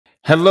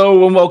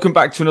Hello and welcome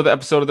back to another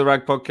episode of the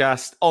Rag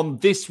Podcast. On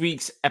this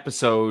week's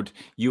episode,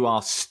 you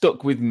are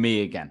stuck with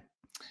me again.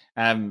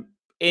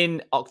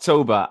 In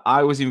October,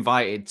 I was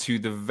invited to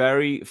the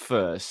very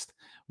first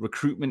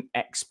recruitment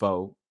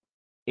expo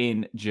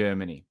in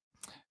Germany.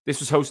 This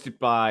was hosted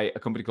by a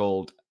company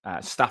called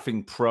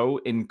Staffing Pro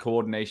in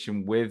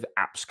coordination with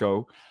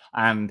AppSco.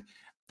 And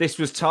this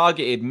was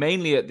targeted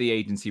mainly at the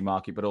agency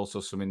market, but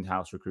also some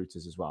in-house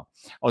recruiters as well.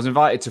 I was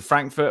invited to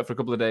Frankfurt for a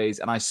couple of days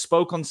and I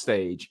spoke on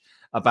stage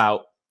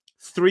about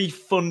three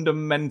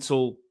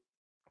fundamental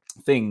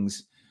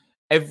things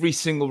every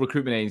single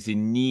recruitment agency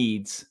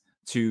needs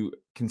to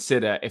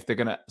consider if they're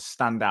going to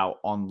stand out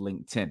on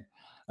LinkedIn.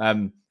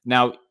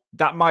 Now,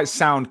 that might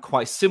sound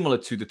quite similar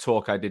to the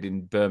talk I did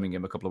in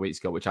Birmingham a couple of weeks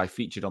ago, which I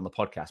featured on the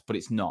podcast, but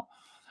it's not.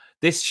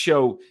 This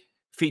show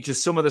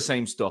features some of the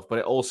same stuff, but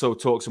it also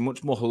talks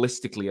much more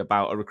holistically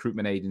about a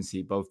recruitment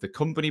agency, both the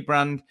company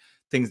brand,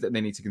 things that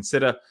they need to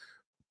consider,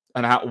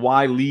 and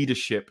why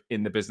leadership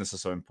in the business are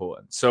so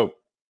important. So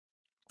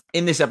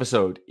in this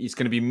episode, it's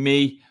going to be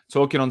me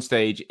talking on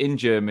stage in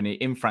Germany,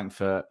 in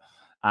Frankfurt,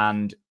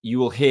 and you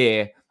will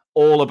hear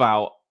all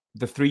about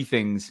the three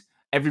things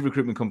every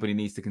recruitment company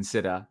needs to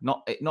consider,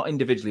 not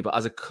individually, but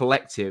as a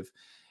collective,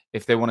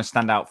 if they want to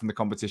stand out from the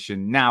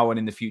competition now and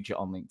in the future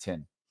on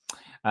LinkedIn.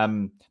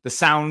 The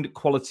sound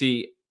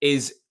quality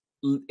is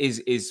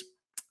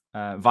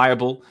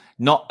viable,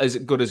 not as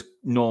good as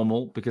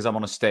normal because I'm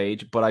on a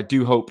stage, but I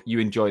do hope you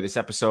enjoy this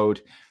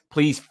episode.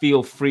 Please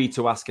feel free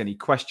to ask any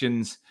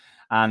questions.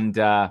 And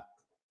I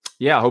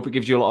hope it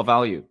gives you a lot of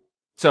value.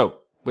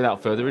 So,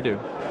 without further ado.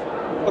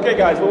 Okay,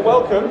 guys, well,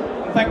 welcome.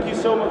 And thank you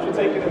so much for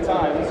taking the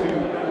time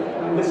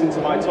to listen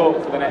to my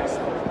talk for the next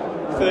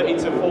 30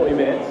 to 40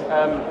 minutes.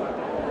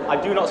 I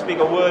do not speak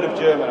a word of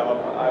German.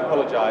 I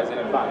apologize in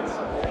advance.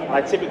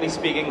 I typically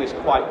speak English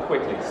quite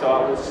quickly, so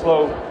I will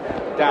slow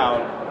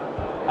down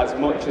as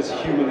much as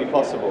humanly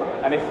possible.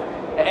 And if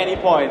at any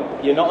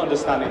point you're not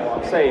understanding what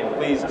I'm saying,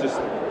 please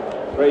just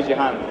raise your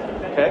hand,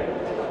 okay?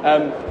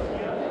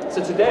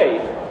 So today,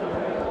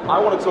 I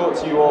want to talk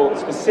to you all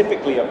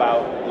specifically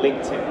about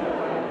LinkedIn,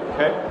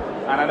 okay?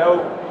 And I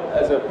know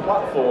as a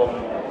platform,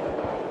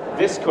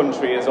 this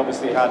country has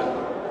obviously had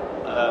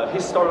a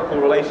historical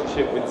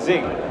relationship with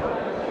Xing.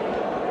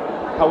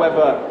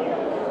 However,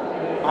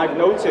 I've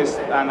noticed,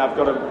 and I've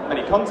got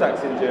many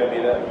contacts in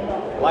Germany,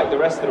 that like the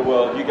rest of the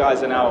world, you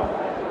guys are now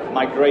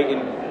migrating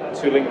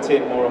to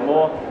LinkedIn more and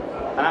more.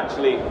 And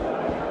actually,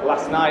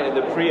 last night at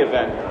the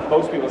pre-event,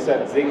 most people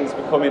said Xing's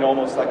becoming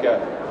almost like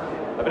a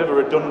bit of a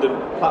redundant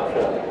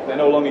platform. They're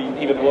no longer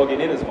even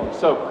logging in as much.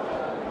 So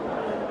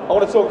I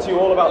want to talk to you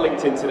all about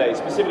LinkedIn today,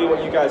 specifically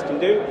what you guys can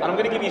do. And I'm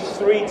going to give you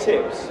 3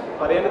 tips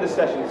by the end of the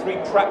session, 3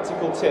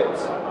 practical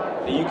tips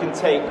that you can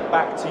take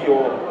back to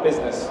your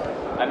business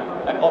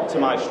and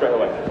optimize straight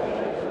away.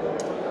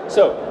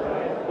 So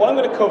what I'm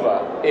going to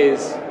cover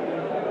is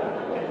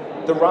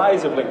the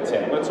rise of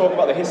LinkedIn. I'm going to talk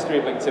about the history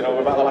of LinkedIn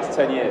over about the last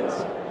 10 years.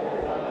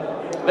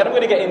 Then I'm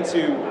going to get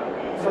into,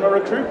 from a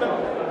recruitment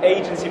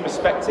agency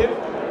perspective,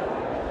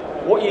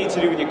 what you need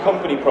to do with your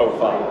company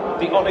profile,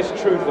 the honest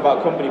truth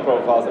about company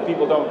profiles that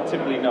people don't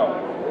typically know.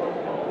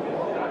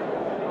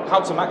 How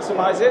to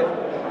maximize it.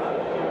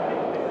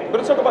 I'm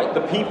going to talk about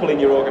the people in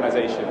your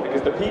organization,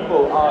 because the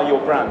people are your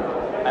brand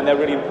and they're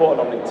really important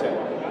on LinkedIn.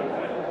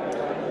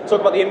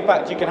 Talk about the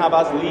impact you can have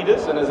as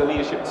leaders and as a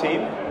leadership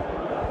team.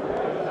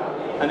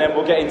 And then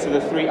we'll get into the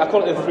 3, I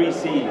call it the 3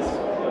 C's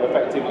of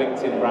effective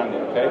LinkedIn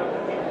branding, okay?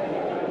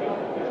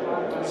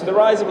 So the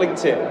rise of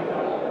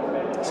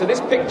LinkedIn. So this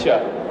picture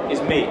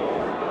is me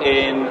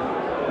in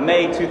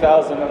May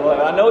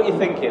 2011. I know what you're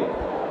thinking.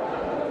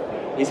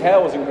 His hair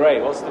wasn't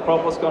great. What's the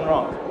problem? What's gone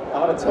wrong?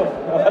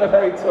 I've had a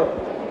very tough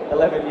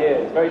 11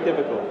 years, very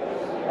difficult.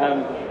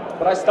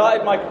 But I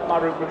started my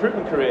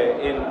recruitment career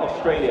in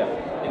Australia,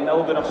 in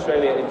Melbourne,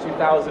 Australia, in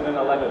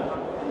 2011.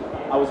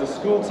 I was a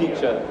school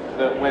teacher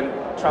that went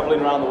traveling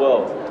around the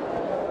world.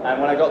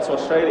 And when I got to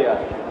Australia,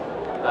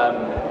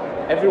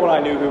 everyone I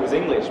knew who was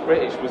English,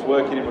 British, was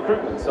working in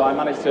recruitment. So I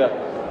managed to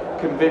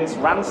convince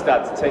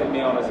Randstad to take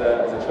me on as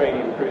a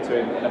trainee recruiter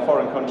in a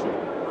foreign country.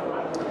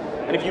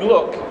 And if you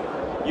look,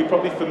 you're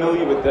probably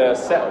familiar with the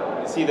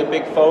setup. You see the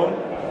big phone,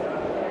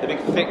 the big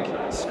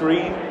thick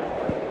screen.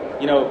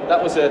 You know,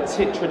 that was a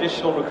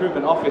traditional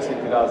recruitment office in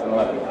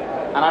 2011.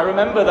 And I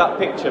remember that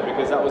picture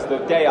because that was the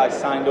day I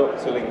signed up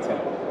to LinkedIn,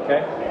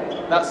 okay?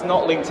 That's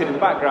not LinkedIn in the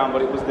background,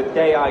 but it was the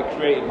day I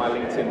created my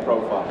LinkedIn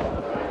profile.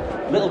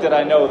 Little did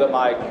I know that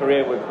my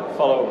career would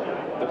follow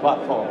the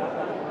platform.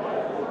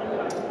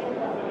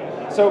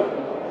 So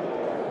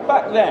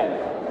back then,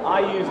 I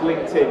used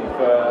LinkedIn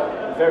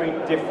for very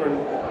different,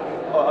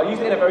 I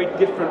used it in a very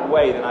different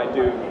way than I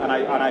do, and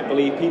I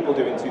believe people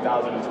do in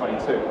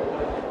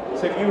 2022.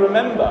 So if you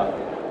remember,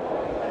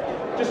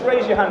 just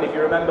raise your hand if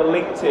you remember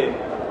LinkedIn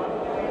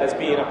as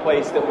being a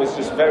place that was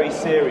just very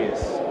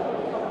serious.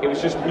 It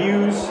was just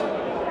news.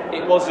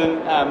 It wasn't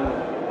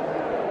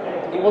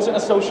a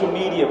social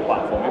media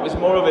platform. It was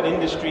more of an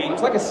industry. It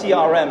was like a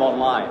CRM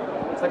online.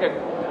 It's like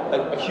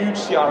a huge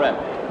CRM.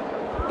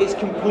 It's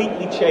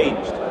completely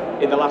changed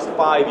in the last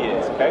 5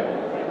 years, okay?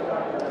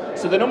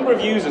 So the number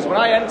of users, when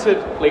I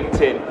entered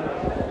LinkedIn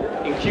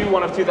in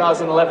Q1 of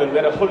 2011, we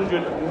had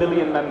 100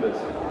 million members.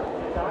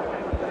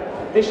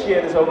 This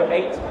year there's over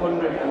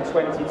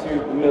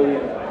 822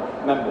 million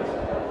members.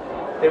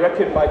 They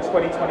reckon by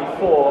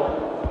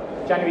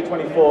 2024, January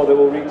 24, they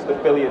will reach the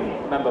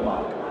billion member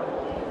mark,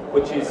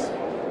 which is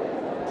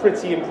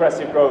pretty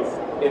impressive growth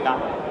in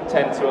that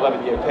 10 to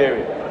 11 year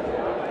period.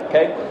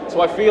 Okay,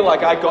 so I feel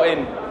like I got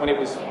in when it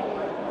was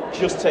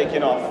just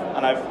taking off,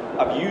 and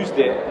I've used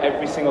it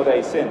every single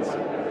day since.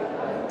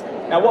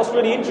 Now, what's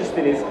really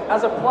interesting is,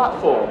 as a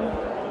platform,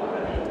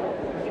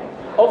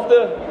 of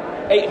the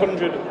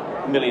 800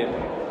 million,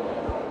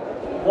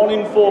 1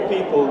 in 4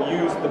 people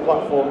use the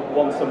platform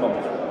once a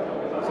month.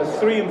 So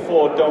 3 in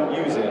 4 don't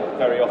use it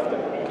very often.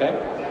 Okay,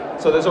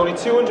 so there's only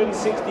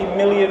 260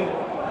 million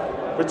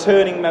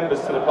returning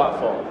members to the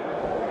platform.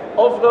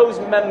 Of those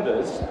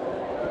members,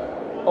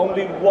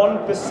 only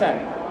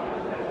 1%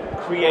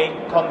 create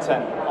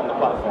content on the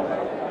platform.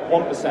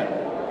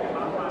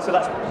 1%. So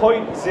that's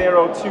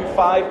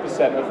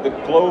 0.025% of the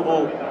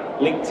global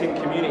LinkedIn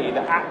community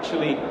that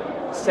actually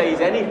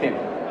says anything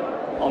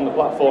on the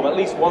platform at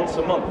least once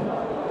a month.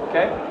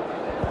 Okay?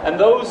 And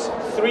those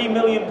 3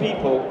 million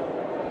people,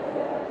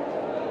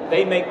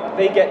 they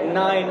get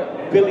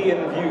 9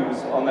 billion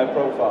views on their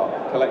profile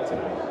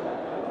collectively.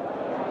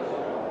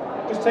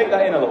 Just take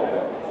that in a little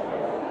bit.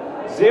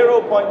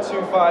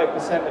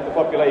 0.25% of the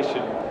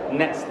population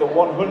nets the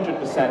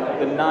 100% of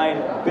the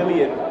 9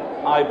 billion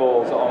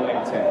eyeballs on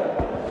LinkedIn.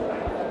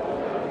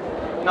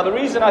 Now, the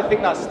reason I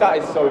think that stat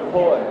is so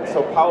important and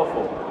so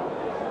powerful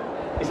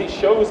is it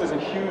shows there's a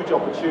huge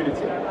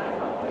opportunity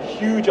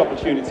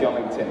on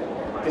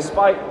LinkedIn,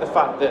 despite the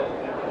fact that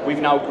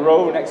we've now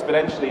grown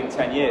exponentially in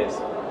 10 years.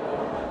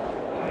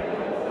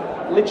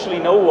 Literally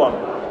no one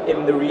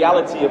in the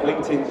reality of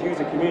LinkedIn's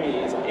user community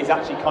is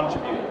actually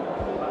contributing.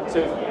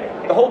 So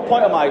the whole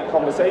point of my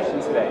conversation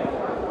today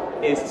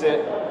is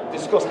to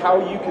discuss how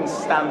you can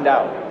stand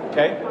out,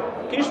 okay?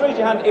 Can you just raise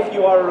your hand if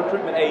you are a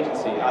recruitment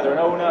agency, either an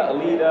owner, a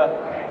leader,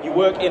 you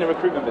work in a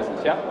recruitment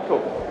business, yeah?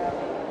 Cool.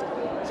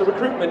 So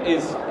recruitment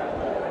is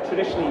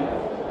traditionally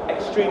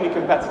extremely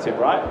competitive,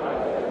 right?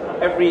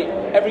 Every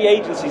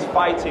agency is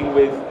fighting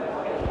with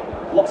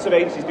lots of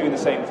agencies doing the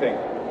same thing.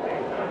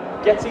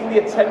 Getting the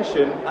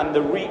attention and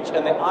the reach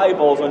and the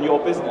eyeballs on your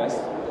business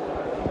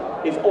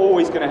is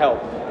always going to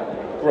help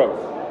growth.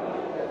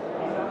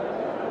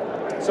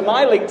 So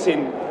my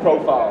LinkedIn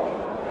profile,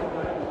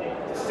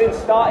 since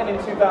starting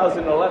in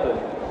 2011,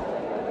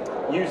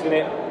 using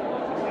it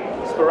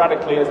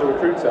sporadically as a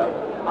recruiter,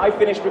 I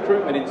finished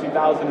recruitment in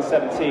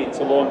 2017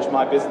 to launch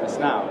my business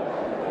now.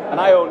 And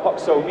I own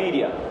Hoxo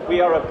Media.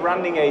 We are a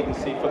branding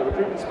agency for the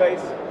recruitment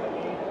space.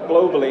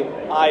 Globally,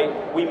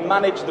 we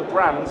manage the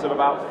brands of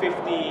about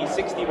 50,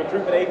 60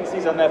 recruitment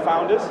agencies and their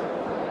founders,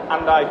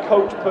 and I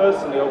coach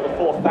personally over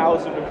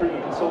 4,000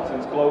 recruitment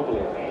consultants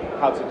globally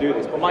how to do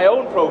this. But my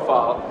own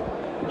profile,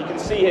 you can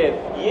see here,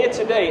 year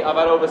to date, I've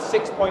had over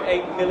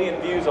 6.8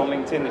 million views on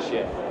LinkedIn this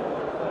year.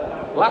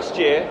 Last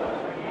year,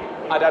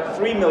 I'd had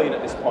 3 million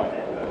at this point.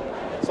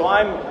 So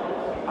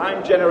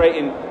I'm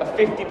generating a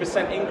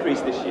 50%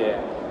 increase this year.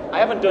 I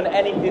haven't done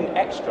anything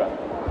extra.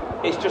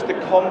 It's just the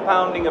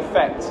compounding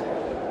effect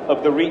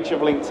of the reach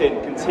of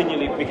LinkedIn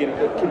continually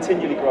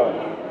growing.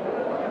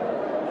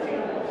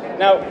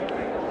 Now,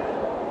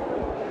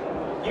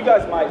 you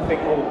guys might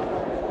think, well,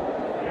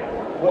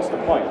 what's the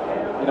point?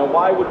 You know,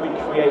 why would we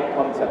create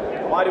content?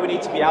 Why do we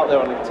need to be out there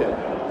on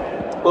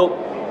LinkedIn? Well,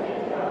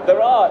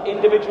 there are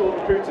individual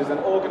recruiters and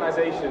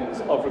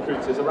organizations of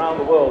recruiters around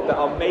the world that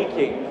are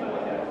making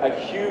a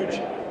huge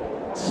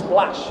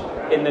splash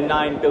in the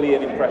 9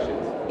 billion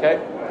impressions, okay?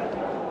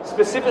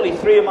 Specifically,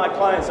 3 of my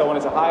clients I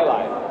wanted to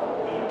highlight.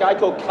 A guy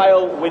called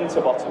Kyle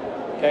Winterbottom,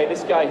 okay,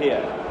 this guy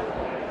here.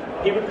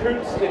 He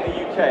recruits in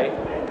the UK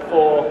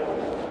for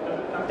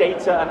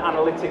data and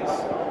analytics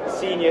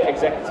senior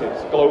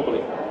executives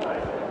globally.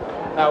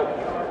 Now,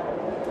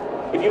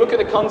 if you look at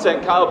the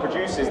content Kyle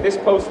produces, this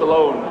post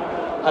alone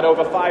had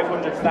over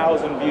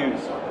 500,000 views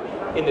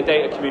in the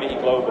data community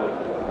globally.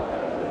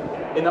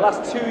 In the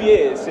last 2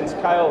 years, since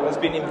Kyle has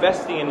been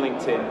investing in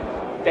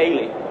LinkedIn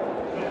daily,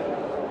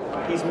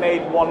 he's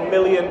made £1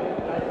 million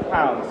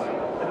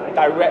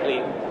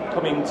directly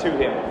coming to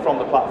him from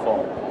the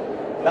platform.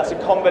 That's a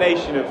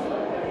combination of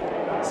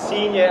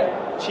senior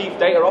chief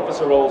data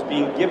officer roles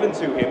being given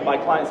to him by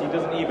clients he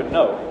doesn't even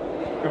know,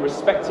 who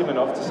respect him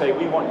enough to say,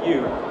 we want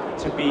you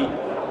to be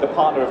the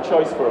partner of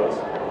choice for us.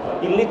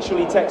 He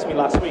literally texted me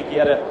last week. He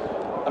had an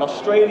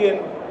Australian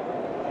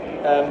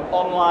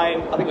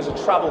online, I think it was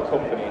a travel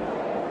company,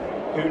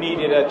 who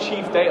needed a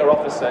chief data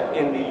officer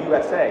in the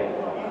USA,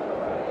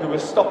 who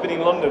was stopping in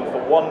London for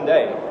 1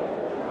 day,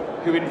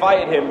 who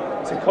invited him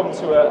to come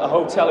to a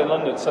hotel in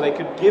London so they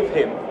could give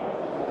him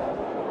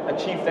a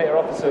chief data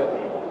officer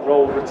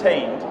role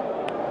retained,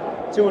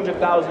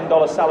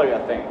 $200,000 salary,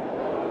 I think,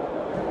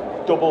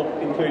 double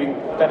including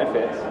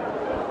benefits.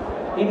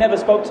 He never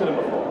spoke to them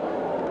before,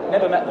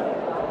 never met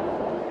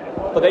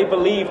them. but they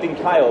believed in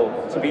Kyle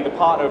to be the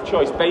partner of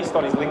choice based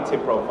on his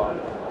LinkedIn profile.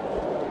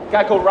 A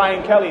guy called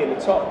Ryan Kelly in the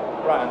top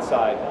right-hand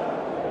side.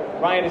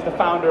 Ryan is the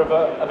founder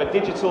of a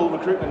digital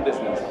recruitment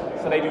business.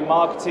 So they do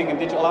marketing and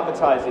digital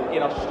advertising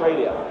in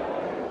Australia.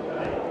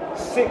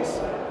 6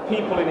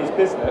 people in his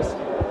business,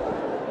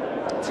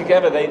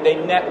 together they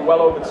net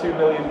well over 2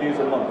 million views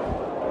a month.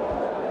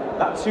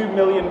 That 2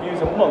 million views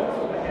a month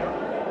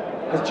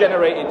has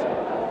generated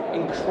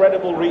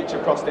incredible reach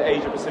across the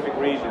Asia Pacific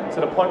region, to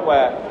the point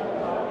where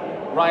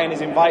Ryan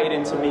is invited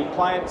in to meet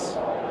clients.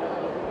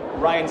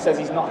 Ryan says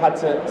he's not had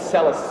to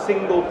sell a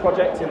single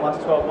project in the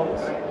last 12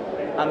 months,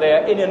 and they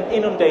are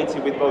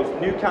inundated with both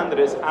new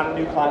candidates and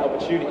new client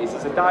opportunities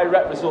as a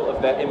direct result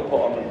of their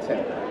input on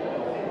LinkedIn.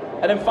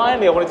 And then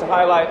finally, I wanted to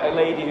highlight a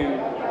lady who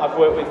I've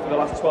worked with for the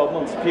last 12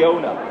 months,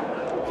 Fiona.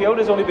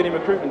 Fiona's only been in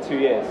recruitment 2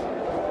 years.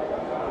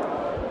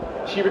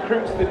 She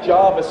recruits the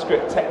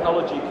JavaScript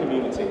technology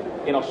community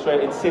in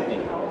Australia, in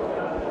Sydney.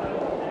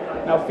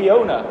 Now,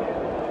 Fiona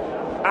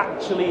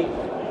actually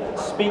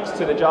speaks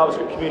to the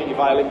JavaScript community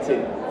via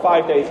LinkedIn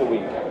 5 days a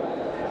week.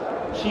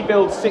 She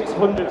billed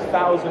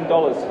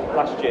 $600,000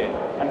 last year,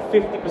 and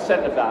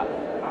 50% of that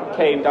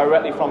came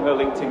directly from her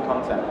LinkedIn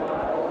content.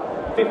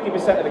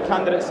 50% of the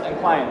candidates and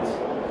clients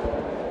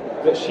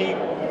that she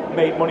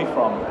made money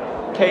from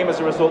came as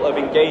a result of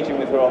engaging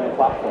with her on the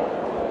platform.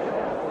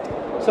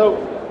 So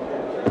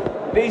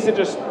these are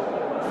just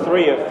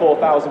 3,000 of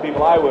 4,000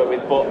 people I work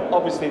with, but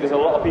obviously there's a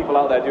lot of people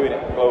out there doing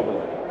it globally.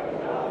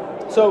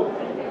 So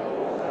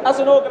as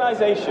an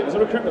organization, as a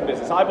recruitment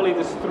business, I believe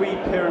there's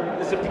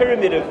a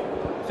pyramid of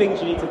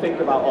things you need to think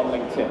about on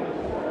LinkedIn.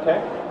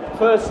 Okay?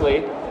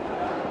 Firstly,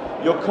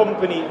 your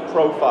company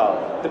profile,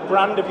 the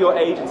brand of your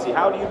agency.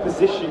 How do you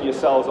position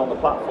yourselves on the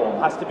platform?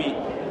 Has to be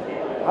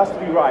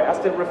right, has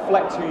to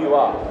reflect who you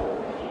are.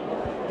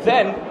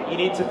 Then you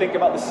need to think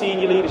about the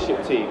senior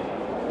leadership team.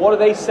 What are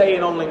they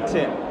saying on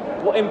LinkedIn?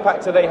 What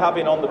impact are they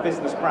having on the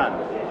business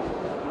brand?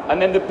 And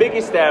then the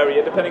biggest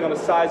area, depending on the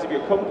size of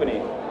your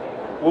company,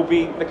 will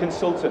be the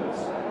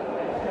consultants.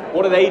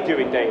 What are they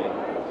doing daily?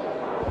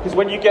 Because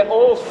when you get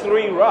all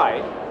 3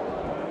 right,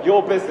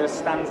 your business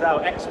stands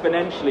out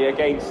exponentially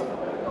against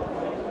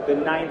the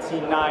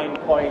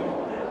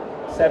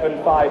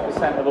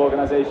 99.75% of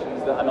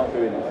organizations that are not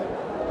doing this.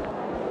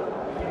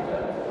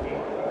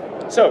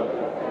 So,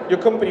 your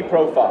company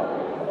profile.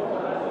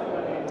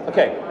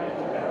 Okay,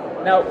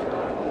 now,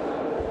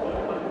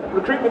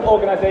 recruitment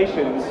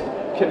organizations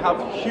can have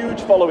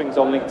huge followings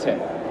on LinkedIn.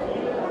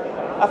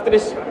 After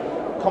this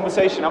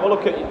conversation, have a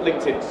look at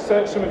LinkedIn,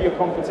 search some of your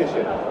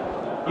competition.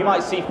 You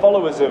might see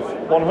followers of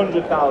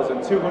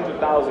 100,000,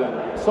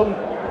 200,000, some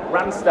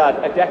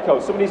Randstad, Adecco,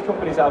 some of these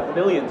companies have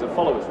millions of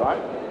followers,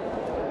 right?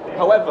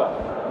 However,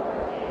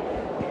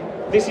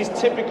 this is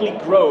typically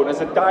grown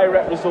as a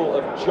direct result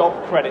of job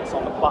credits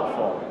on the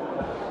platform.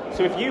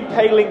 So if you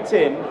pay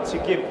LinkedIn to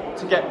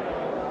get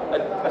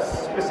a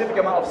specific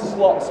amount of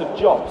slots of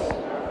jobs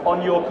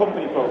on your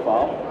company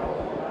profile,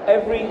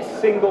 every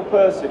single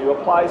person who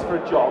applies for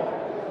a job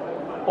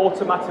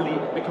automatically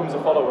becomes a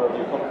follower of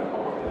your company.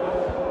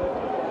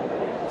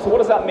 So what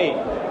does that mean?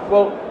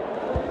 Well,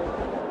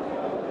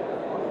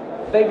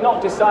 they've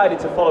not decided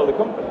to follow the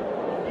company.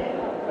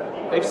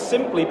 They've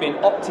simply been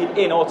opted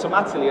in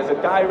automatically as a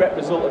direct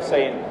result of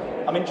saying,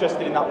 I'm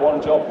interested in that one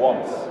job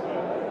once.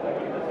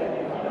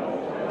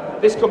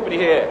 This company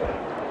here,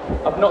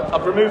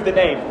 I've removed the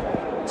name,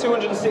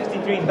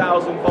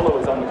 263,000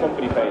 followers on the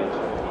company page.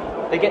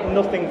 They get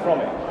nothing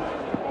from it.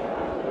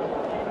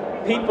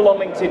 People on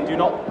LinkedIn do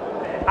not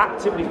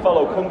actively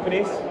follow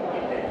companies,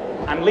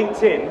 and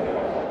LinkedIn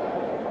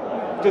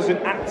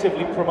doesn't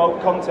actively promote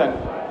content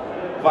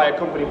via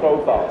company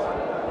profiles.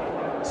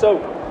 So,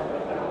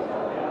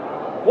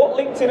 what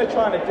LinkedIn are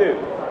trying to do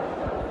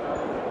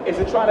is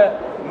they're trying to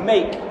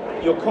make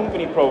your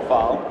company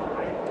profile,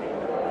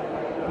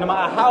 no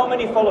matter how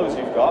many followers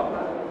you've got,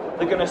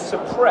 they're going to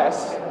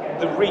suppress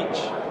the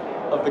reach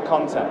of the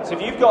content. So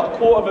if you've got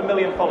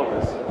 250,000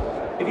 followers,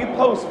 if you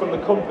post from the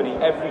company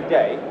every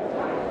day,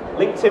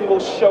 LinkedIn will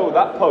show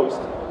that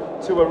post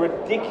to a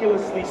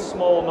ridiculously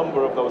small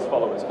number of those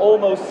followers,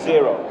 almost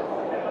 0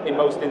 in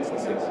most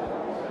instances.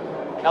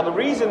 Now the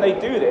reason they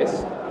do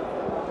this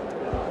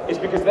is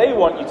because they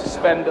want you to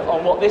spend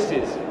on what this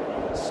is,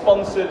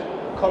 sponsored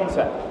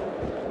content.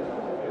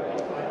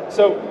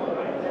 So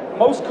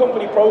most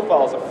company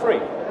profiles are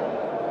free.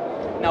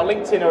 Now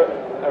LinkedIn are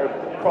a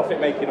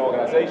profit-making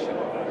organization,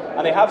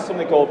 and they have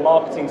something called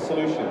marketing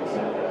solutions. So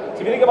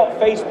if you think about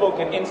Facebook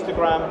and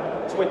Instagram,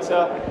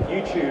 Twitter,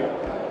 YouTube,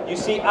 you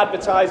see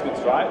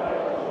advertisements, right?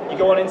 You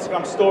go on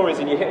Instagram stories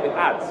and you hit the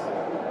ads.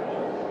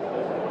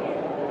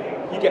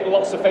 You get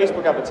lots of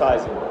Facebook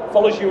advertising,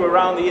 follows you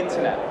around the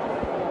internet.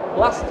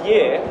 Last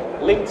year,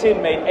 LinkedIn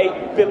made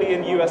 $8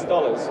 billion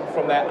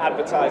from their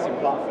advertising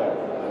platform.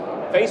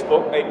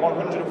 Facebook made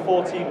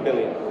 $114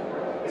 billion.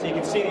 So you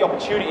can see the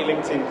opportunity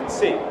LinkedIn can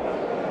see.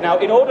 Now,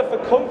 in order for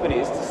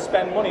companies to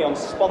spend money on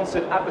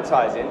sponsored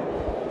advertising,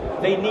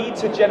 they need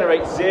to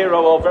generate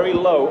 0 or very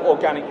low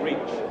organic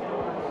reach.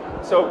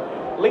 So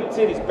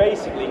LinkedIn is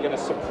basically going to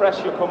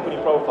suppress your company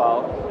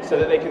profile so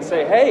that they can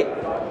say, hey,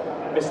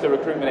 Mr.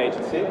 Recruitment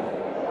Agency,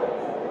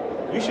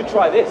 you should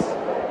try this.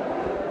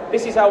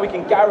 This is how we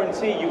can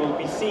guarantee you will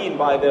be seen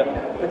by the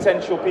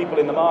potential people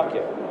in the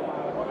market.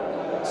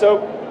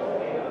 So,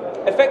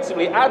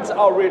 effectively, ads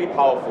are really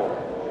powerful.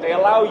 They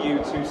allow you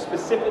to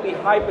specifically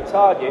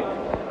hyper-target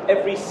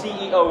every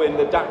CEO in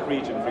the DACH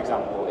region, for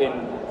example,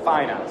 in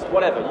finance,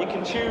 whatever. You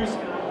can choose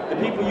the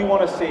people you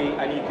want to see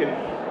and you can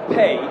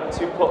pay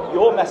to put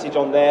your message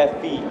on their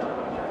feed.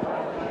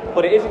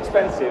 But it is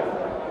expensive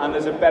and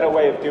there's a better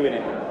way of doing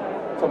it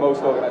for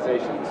most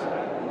organizations.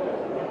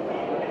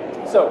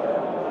 So,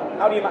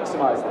 how do you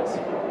maximize this?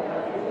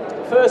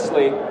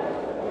 Firstly,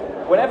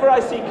 whenever I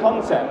see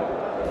content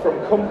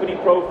from company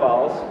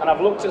profiles, and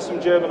I've looked at some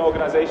German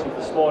organizations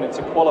this morning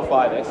to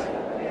qualify this,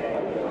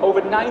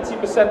 over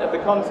 90% of the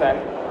content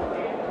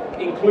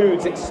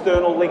includes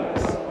external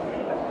links.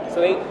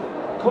 So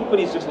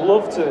companies just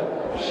love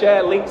to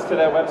share links to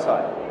their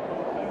website.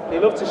 They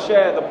love to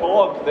share the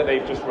blog that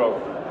they've just wrote.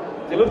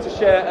 They love to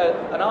share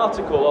an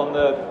article on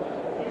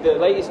the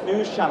latest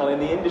news channel in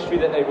the industry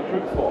that they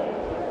recruit for.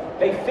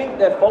 They think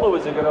their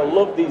followers are going to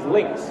love these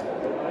links.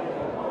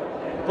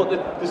 But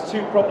there's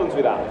two problems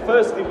with that.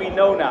 Firstly, we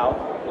know now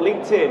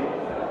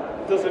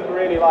LinkedIn doesn't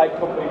really like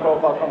company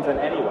profile content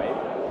anyway.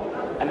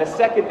 And the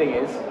second thing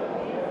is,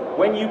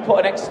 when you put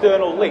an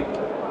external link,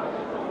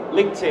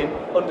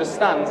 LinkedIn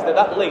understands that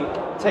that link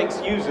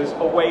takes users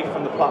away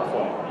from the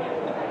platform.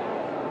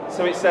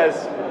 So it says,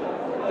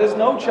 there's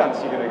no chance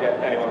you're going to get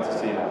anyone to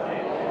see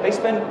that. They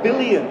spend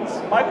billions,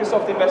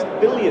 Microsoft invests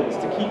billions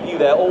to keep you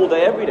there all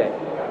day, every day.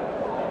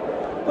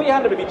 Put your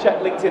hand up if you check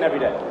LinkedIn every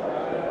day.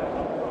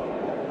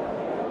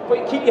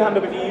 Keep your hand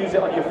up if you use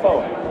it on your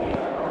phone.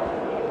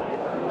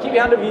 Keep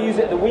your hand up if you use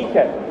it at the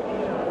weekend.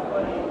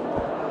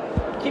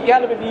 Keep your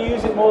hand up if you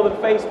use it more than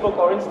Facebook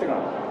or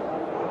Instagram.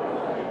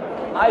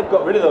 I've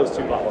got rid of those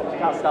two platforms, I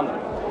can't stand them.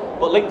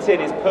 But LinkedIn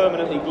is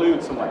permanently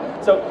glued somewhere.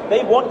 So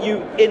they want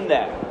you in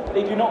there.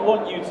 They do not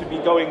want you to be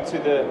going to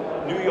the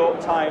New York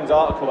Times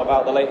article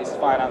about the latest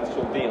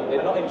financial deal.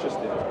 They're not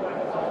interested.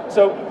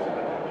 So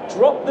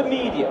drop the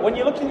media. When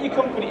you're looking at your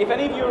company, if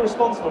any of you are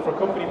responsible for a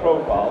company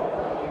profile,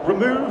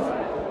 remove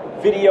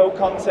video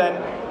content,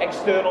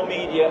 external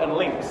media and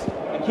links,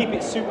 and keep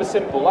it super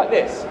simple, like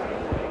this.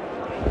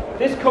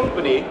 This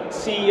company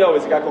CEO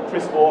is a guy called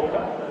Chris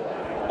Walker.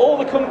 All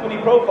the company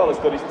profile has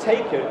done is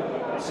taken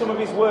some of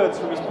his words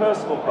from his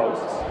personal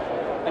posts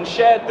and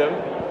shared them.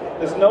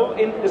 There's no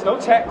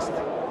text,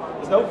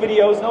 there's no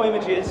videos, no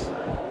images,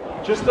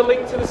 just a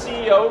link to the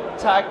CEO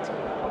tagged,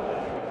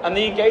 and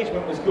the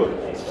engagement was good.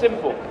 It's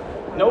simple.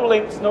 No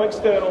links, no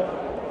external,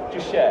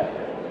 just share.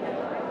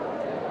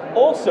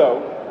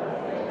 Also,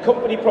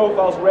 company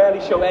profiles rarely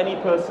show any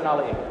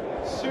personality.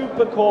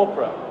 Super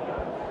corporate.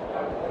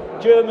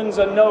 Germans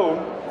are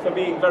known for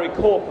being very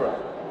corporate,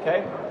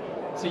 okay?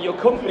 So your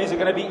companies are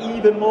going to be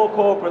even more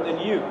corporate than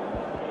you.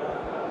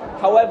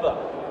 However,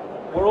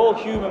 we're all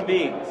human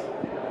beings.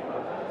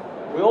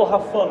 We all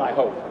have fun, I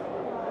hope.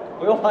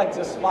 We all like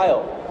to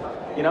smile,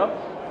 you know?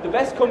 The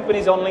best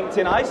companies on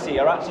LinkedIn I see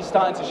are actually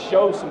starting to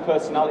show some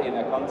personality in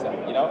their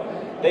content, you know?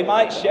 They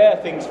might share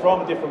things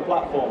from different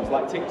platforms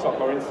like TikTok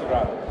or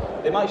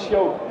Instagram. They might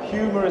show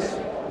humorous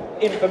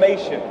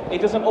information.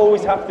 It doesn't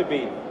always have to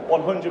be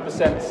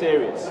 100%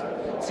 serious.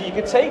 So you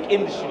could take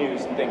industry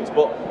news and things,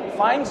 but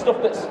find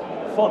stuff that's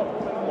fun,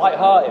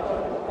 light-hearted.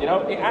 You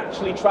know, it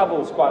actually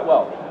travels quite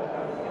well.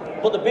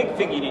 But the big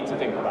thing you need to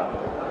think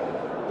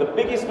about, the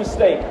biggest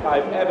mistake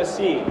I've ever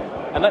seen,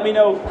 and let me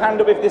know,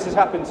 hand up if this has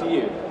happened to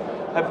you,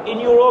 in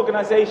your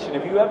organization,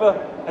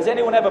 has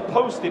anyone ever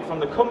posted from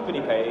the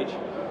company page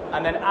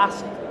and then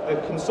asked the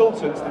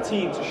consultants, the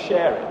team, to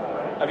share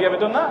it? Have you ever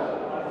done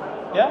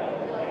that?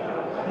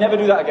 Yeah? Never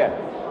do that again.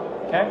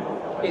 Okay?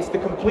 It's the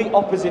complete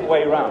opposite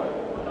way around.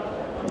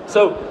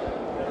 So,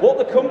 what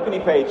the company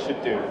page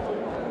should do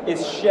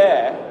is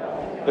share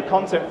the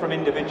content from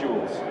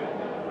individuals.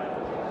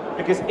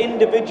 Because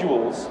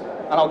individuals,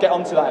 and I'll get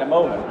onto that in a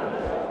moment,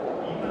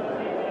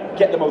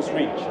 get the most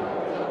reach.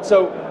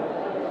 So,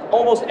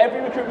 almost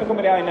every recruitment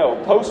company I know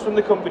posts from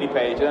the company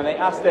page and then they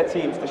ask their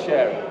teams to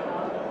share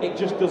it. It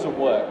just doesn't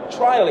work.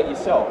 Trial it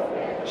yourself.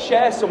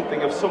 Share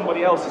something of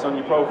somebody else's on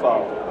your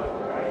profile.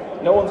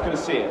 No one's going to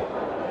see it.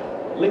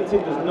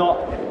 LinkedIn does not,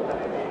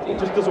 it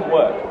just doesn't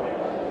work.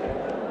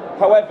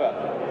 However,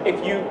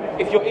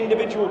 if your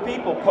individual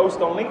people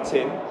post on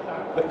LinkedIn,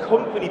 the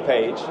company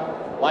page,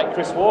 like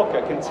Chris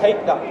Walker, can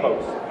take that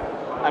post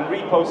and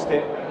repost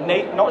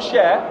it, not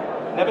share,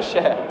 never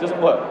share, it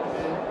doesn't work.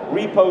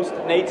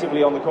 Repost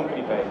natively on the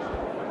company page.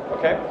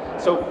 Okay?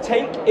 So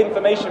take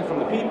information from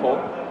the people,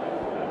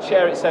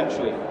 share it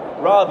centrally,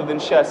 rather than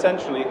share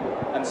centrally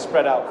and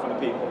spread out from the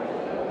people.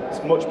 It's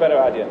a much better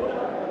idea.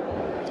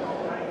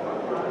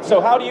 So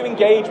how do you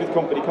engage with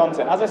company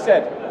content? As I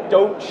said,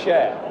 don't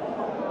share.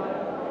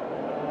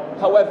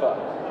 However,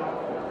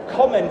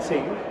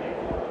 commenting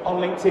on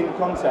LinkedIn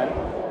content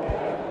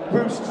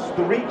boosts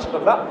the reach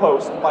of that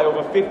post by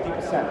over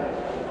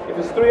 50%. If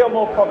there's 3 or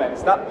more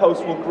comments, that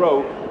post will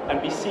grow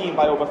and be seen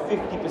by over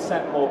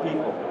 50% more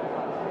people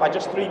by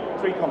just three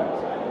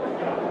comments.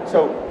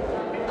 So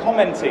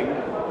commenting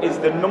is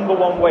the number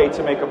one way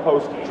to make a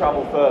post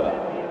travel further.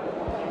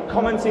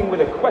 Commenting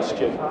with a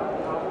question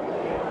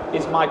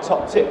is my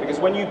top tip, because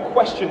when you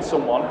question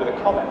someone with a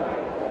comment,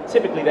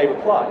 typically they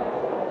reply.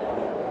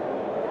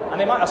 And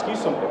they might ask you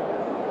something,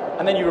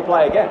 and then you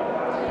reply again.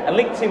 And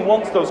LinkedIn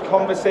wants those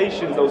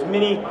conversations, those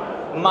mini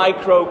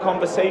micro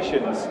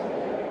conversations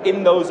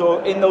in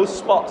those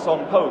spots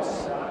on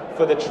posts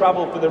for the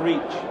travel, for the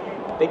reach.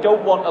 They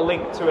don't want a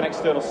link to an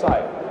external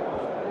site.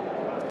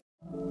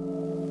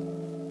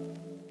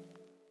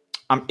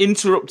 I'm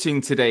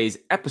interrupting today's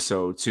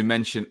episode to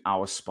mention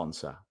our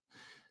sponsor.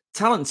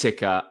 Talent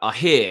Ticker are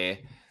here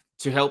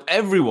to help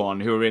everyone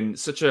who are in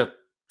such a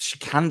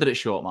candidate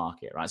short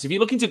market, right? So if you're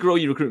looking to grow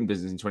your recruitment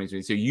business in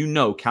 2022, you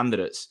know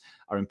candidates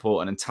are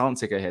important, and Talent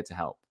Ticker are here to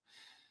help.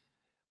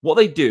 What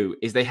they do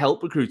is they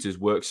help recruiters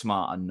work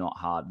smart and not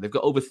hard. They've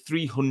got over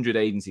 300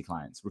 agency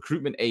clients,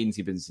 recruitment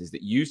agency businesses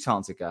that use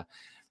Talent Ticker,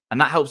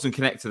 and that helps them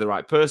connect to the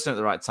right person at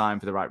the right time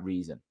for the right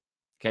reason.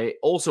 Okay. It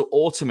also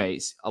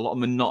automates a lot of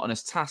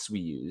monotonous tasks we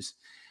use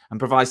and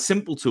provides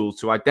simple tools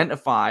to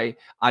identify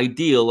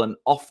ideal and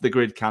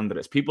off-the-grid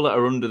candidates, people that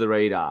are under the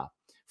radar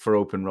for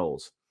open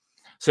roles.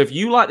 So if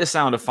you like the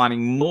sound of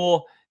finding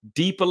more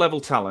deeper level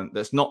talent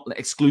that's not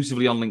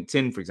exclusively on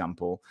LinkedIn, for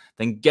example,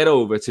 then get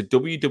over to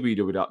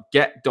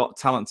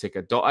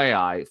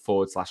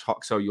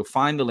www.get.talentticker.ai/Hoxo. You'll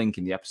find the link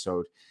in the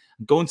episode.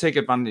 And go and take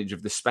advantage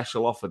of the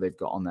special offer they've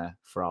got on there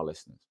for our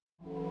listeners.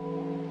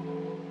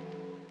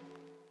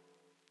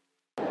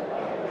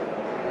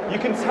 You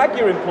can tag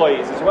your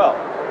employees as well.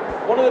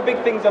 One of the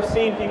big things I've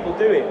seen people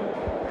doing,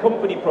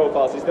 company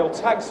profiles, is they'll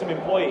tag some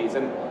employees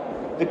and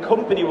the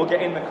company will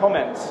get in the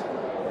comments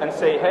and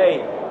say,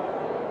 hey,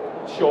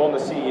 Sean, the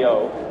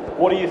CEO,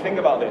 what do you think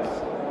about this?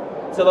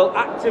 So they'll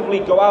actively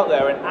go out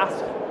there and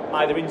ask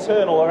either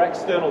internal or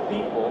external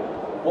people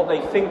what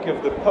they think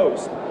of the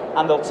post,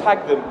 and they'll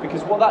tag them,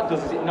 because what that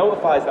does is it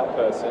notifies that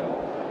person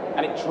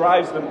and it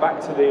drives them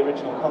back to the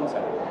original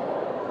content.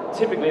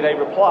 Typically they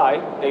reply,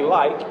 they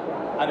like,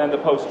 and then the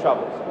post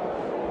travels.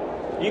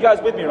 Are you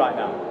guys with me right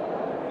now?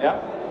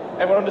 Yeah?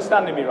 Everyone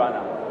understanding me right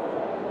now?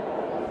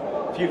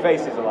 A few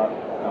faces allowed.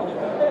 No.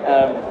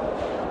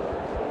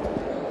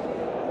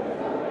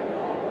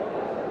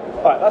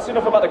 All right, that's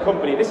enough about the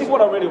company. This is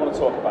what I really want to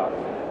talk about.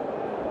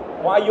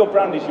 Why your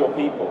brand is your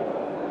people.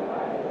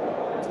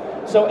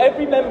 So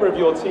every member of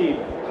your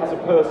team has a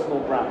personal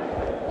brand,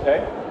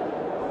 okay?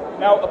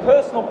 Now, a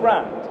personal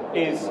brand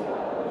is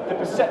the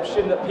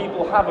perception that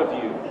people have of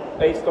you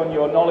based on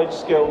your knowledge,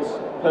 skills,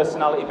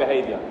 personality,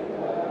 behavior.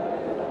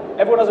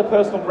 Everyone has a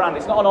personal brand.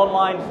 It's not an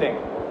online thing.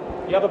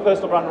 You have a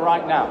personal brand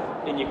right now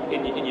in your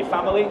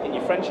family, in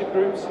your friendship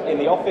groups, in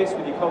the office,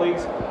 with your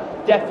colleagues,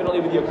 definitely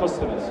with your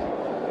customers.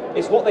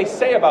 It's what they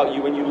say about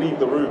you when you leave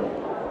the room.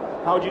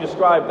 How would you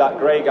describe that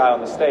grey guy on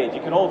the stage?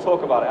 You can all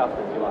talk about it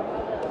after if you like.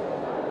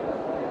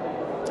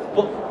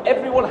 But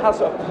everyone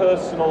has a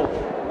personal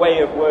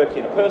way of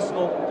working, a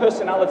personal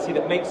personality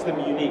that makes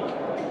them unique.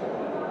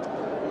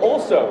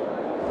 Also,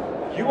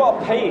 you are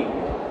paying,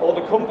 or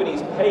the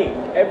company's paying,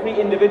 every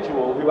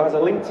individual who has a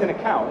LinkedIn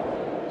account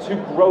to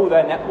grow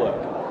their network.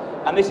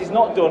 And this is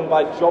not done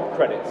by job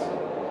credits.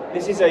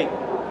 This is a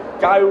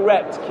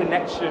direct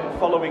connection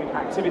following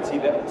activity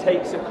that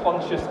takes a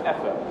conscious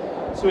effort.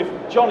 So if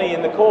Johnny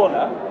in the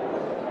corner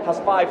has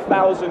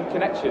 5,000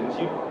 connections,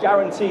 you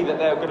guarantee that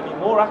they're going to be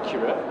more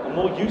accurate and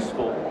more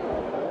useful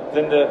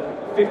than the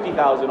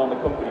 50,000 on the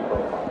company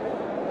profile.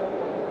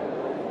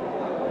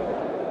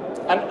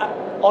 And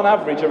on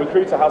average, a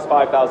recruiter has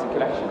 5,000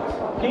 connections.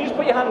 Can you just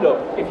put your hand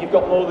up if you've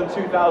got more than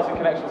 2,000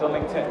 connections on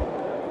LinkedIn?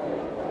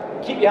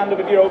 Keep your hand up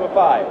if you're over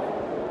 5.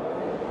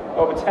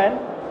 Over 10?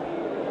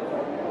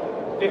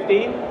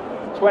 15?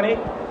 20?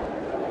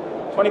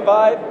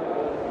 25?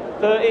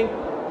 30?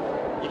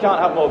 You can't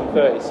have more than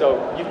 30, so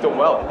you've done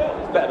well.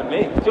 It's better than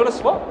me. Do you want to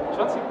swap? Do you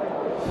fancy?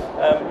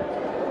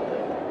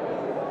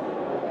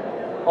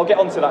 I'll get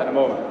onto that in a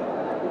moment.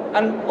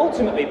 And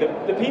ultimately,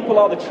 the people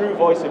are the true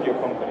voice of your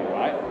company,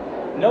 right?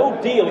 No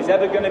deal is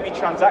ever going to be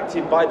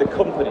transacted by the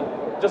company.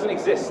 It doesn't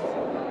exist.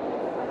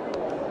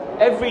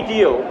 Every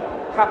deal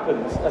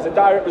happens as a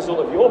direct result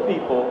of your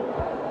people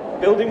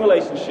building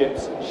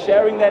relationships,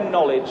 sharing their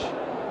knowledge,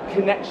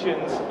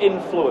 connections,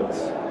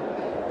 influence.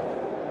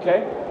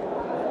 Okay?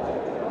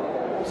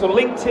 So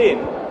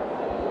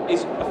LinkedIn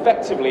is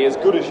effectively as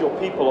good as your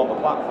people on the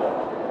platform.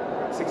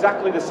 It's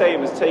exactly the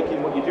same as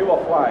taking what you do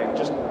offline,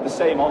 just the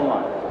same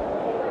online.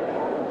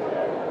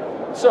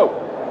 So,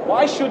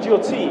 why should your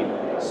team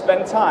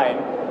spend time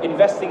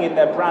investing in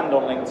their brand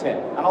on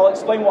LinkedIn? And I'll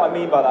explain what I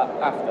mean by that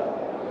after.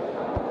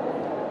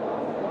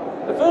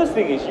 The first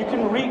thing is you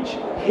can reach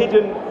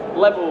hidden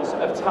levels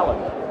of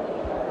talent.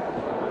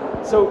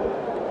 So,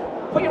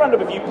 put your hand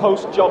up if you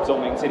post jobs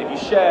on LinkedIn, if you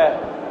share,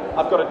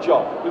 I've got a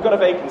job, we've got a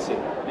vacancy,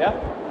 yeah?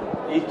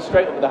 You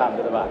straight up with the hand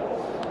at the back.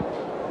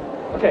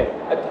 Okay,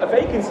 a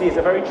vacancy is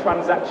a very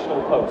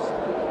transactional post.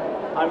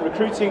 I'm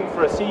recruiting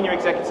for a senior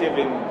executive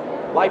in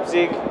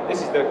Leipzig,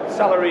 this is the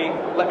salary,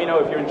 let me know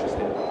if you're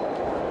interested.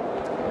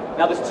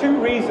 Now there's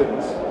two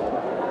reasons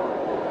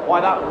why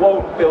that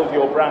won't build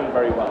your brand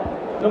very well.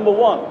 Number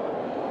one,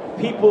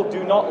 people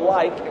do not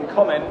like and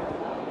comment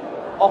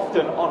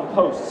often on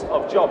posts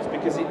of jobs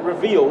because it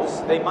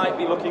reveals they might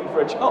be looking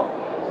for a job.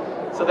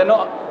 So they're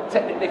not,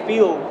 they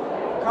feel,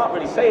 can't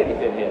really say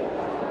anything here.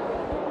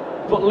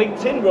 But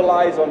LinkedIn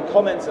relies on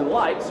comments and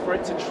likes for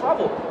it to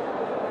travel.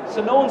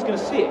 So no one's going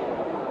to see it.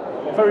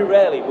 Very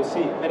rarely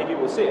many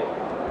people will see it.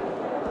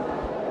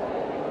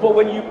 But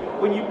when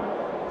you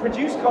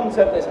produce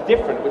content that's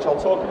different, which I'll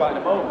talk about in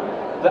a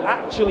moment, that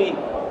actually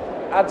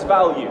adds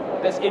value,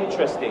 that's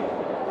interesting,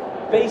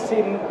 based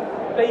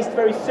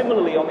very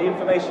similarly on the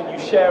information you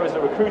share as a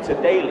recruiter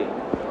daily,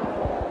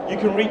 you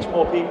can reach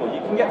more people.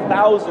 You can get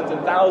thousands and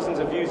thousands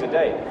of views a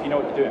day if you know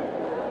what you're doing.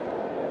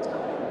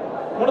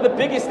 One of the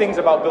biggest things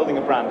about building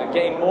a brand and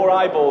getting more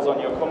eyeballs on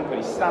your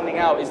company, standing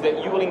out, is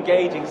that you will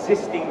engage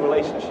existing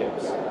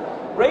relationships.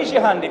 Raise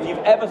your hand if you've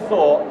ever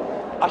thought,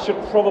 I should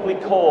probably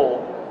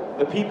call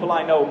the people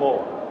I know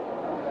more.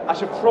 I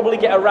should probably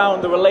get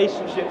around the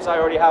relationships I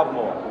already have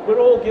more. We're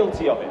all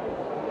guilty of it.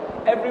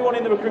 Everyone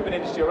in the recruitment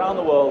industry around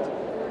the world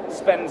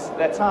spends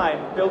their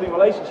time building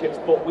relationships,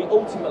 but we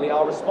ultimately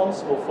are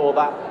responsible for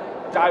that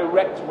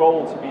direct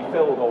role to be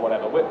filled or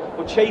whatever.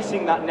 We're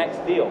chasing that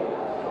next deal.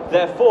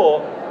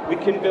 Therefore, we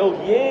can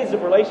build years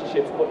of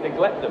relationships but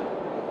neglect them.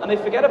 And they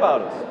forget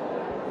about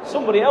us.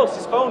 Somebody else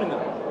is phoning them.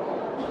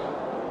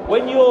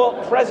 When you're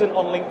present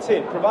on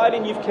LinkedIn,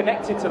 providing you've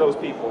connected to those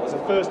people as a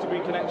first degree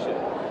connection,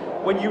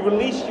 when you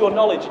release your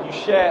knowledge and you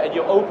share and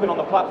you're open on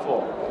the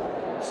platform,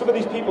 some of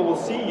these people will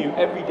see you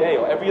every day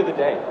or every other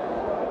day.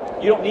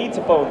 You don't need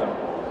to phone them.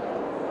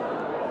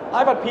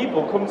 I've had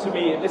people come to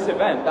me at this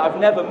event that I've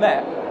never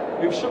met,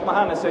 who've shook my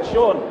hand and said,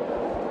 Sean,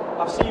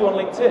 I've seen you on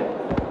LinkedIn.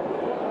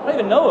 I don't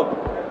even know him.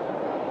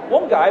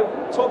 One guy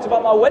talked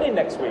about my wedding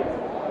next week.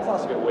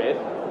 That's a bit weird.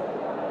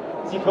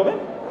 Is he coming?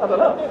 I don't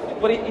know.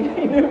 But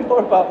he knew more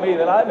about me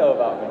than I know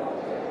about me.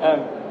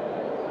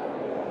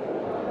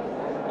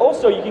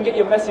 Also, you can get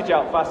your message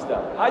out faster.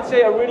 I'd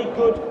say a really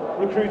good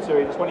recruiter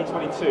in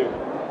 2022,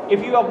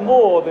 if you have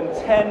more than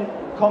 10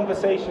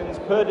 conversations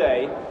per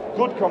day,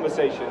 good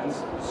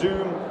conversations,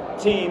 Zoom,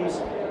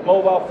 Teams,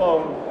 mobile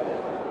phone,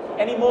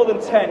 any more than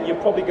 10, you're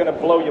probably going to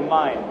blow your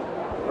mind,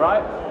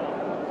 right?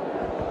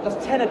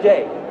 That's 10 a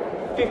day,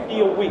 50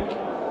 a week.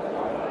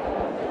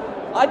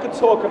 I could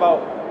talk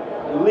about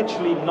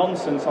literally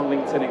nonsense on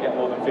LinkedIn and get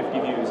more than 50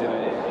 views in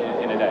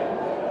a day.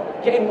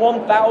 Getting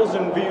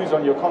 1,000 views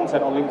on your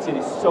content on LinkedIn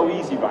is so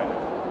easy right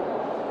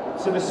now.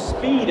 So the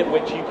speed at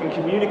which you can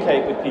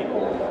communicate with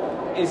people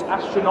is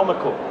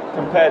astronomical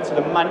compared to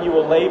the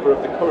manual labor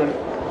of the current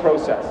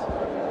process.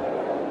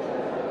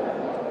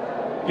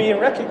 Being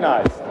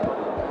recognized.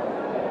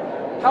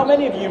 How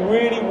many of you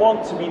really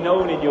want to be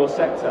known in your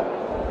sector?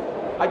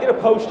 I did a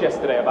post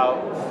yesterday about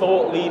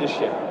thought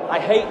leadership. I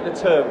hate the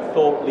term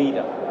thought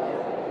leader.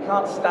 I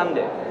can't stand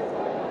it.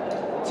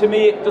 To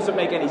me, it doesn't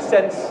make any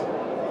sense.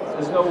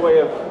 There's no way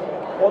of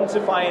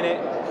quantifying it.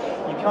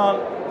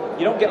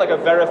 You don't get like a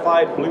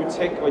verified blue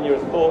tick when you're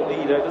a thought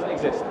leader. It doesn't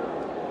exist.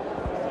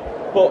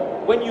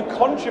 But when you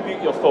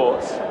contribute your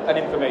thoughts and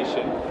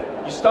information,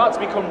 you start to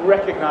become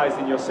recognized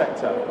in your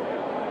sector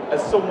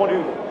as someone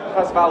who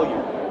has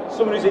value,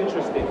 someone who's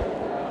interesting,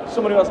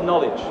 someone who has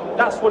knowledge.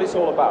 That's what it's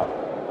all about.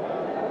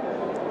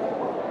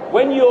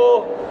 When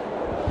you're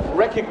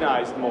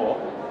recognized more,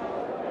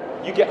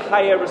 you get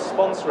higher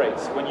response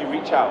rates when you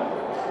reach out.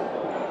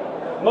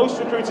 Most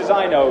recruiters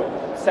I know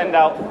send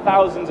out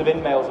thousands of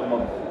emails a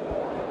month,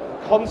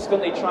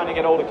 constantly trying to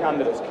get older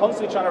candidates,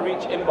 constantly trying to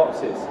reach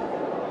inboxes,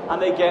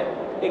 and they get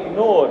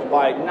ignored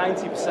by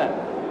 90%.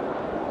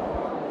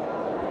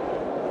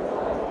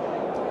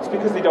 It's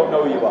because they don't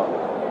know who you are.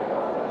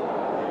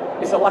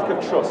 It's a lack of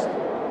trust.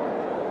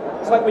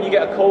 It's like when you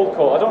get a cold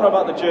call. I don't know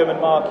about the German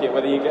market,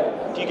 do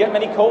you get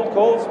many cold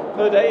calls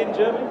per day in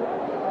Germany?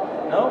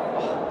 No?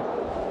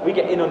 Oh, we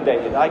get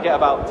inundated. I get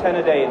about 10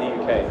 a day in the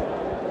UK.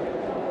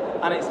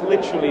 And it's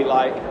literally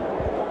like,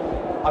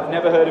 I've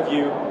never heard of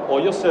you,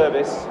 or your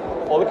service,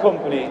 or the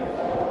company,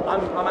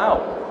 I'm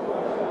out.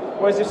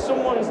 Whereas if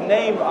someone's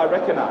name I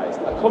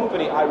recognised, a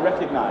company I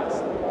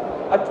recognised,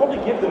 I'd probably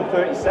give them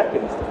 30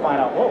 seconds to find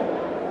out more.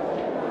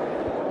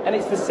 And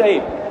it's the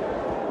same.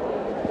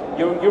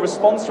 Your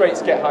response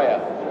rates get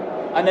higher.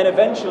 And then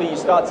eventually you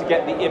start to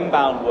get the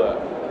inbound work.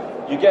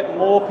 You get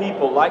more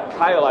people, like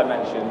Kyle I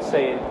mentioned,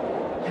 saying,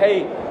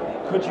 hey,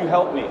 could you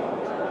help me?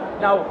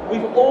 Now,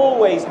 we've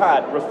always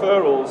had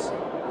referrals,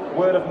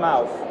 word of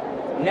mouth,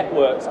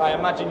 networks. I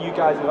imagine you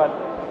guys have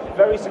had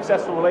very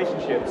successful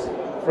relationships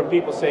from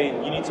people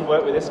saying, you need to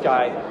work with this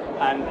guy,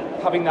 and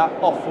having that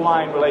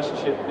offline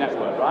relationship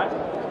network, right?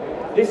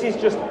 This is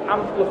just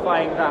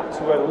amplifying that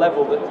to a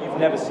level that you've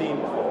never seen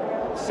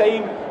before.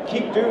 Same,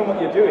 keep doing what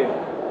you're doing,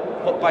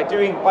 but by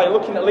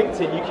looking at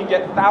LinkedIn, you can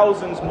get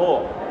thousands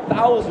more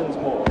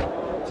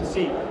to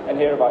see and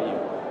hear about you.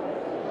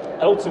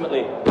 And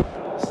ultimately,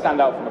 stand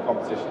out from the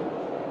competition,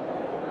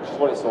 which is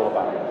what it's all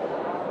about.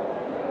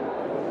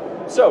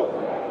 So,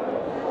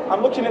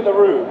 I'm looking at the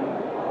room,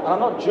 and I'm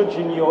not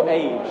judging your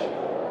age,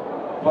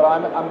 but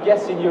I'm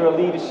guessing you're a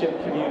leadership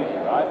community,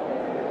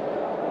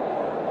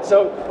 right?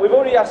 So we've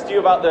already asked you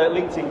about the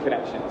LinkedIn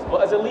connections,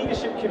 but as a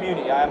leadership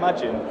community, I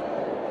imagine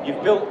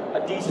you've built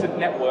a decent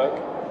network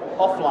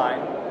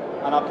offline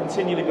and are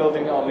continually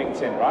building it on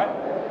LinkedIn, right?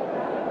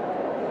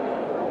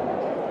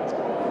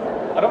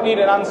 I don't need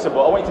an answer,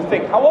 but I want you to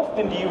think, how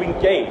often do you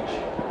engage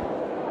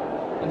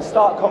and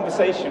start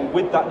conversation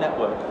with that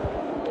network?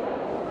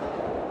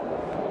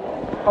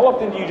 How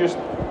often do you just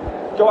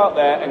go out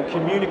there and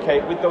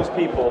communicate with those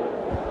people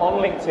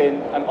on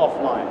LinkedIn and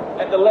offline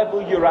at the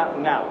level you're at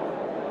now?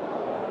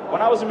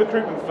 When I was in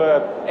recruitment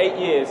for 8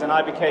 years and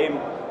I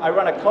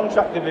ran a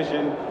contract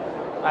division,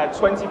 I had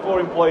 24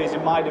 employees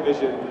in my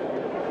division,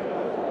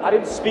 I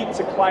didn't speak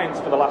to clients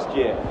for the last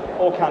year,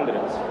 or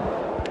candidates.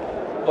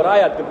 But I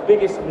had the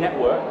biggest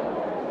network,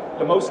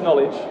 the most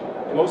knowledge,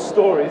 the most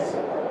stories,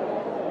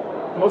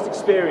 the most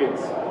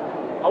experience.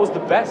 I was the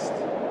best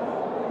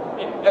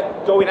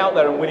at going out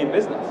there and winning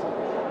business.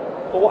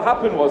 But what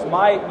happened was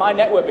my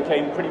network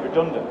became pretty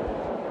redundant.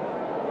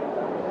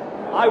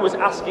 I was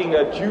asking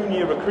a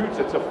junior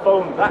recruiter to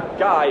phone that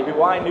guy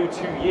who I knew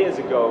 2 years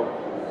ago,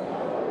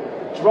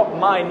 drop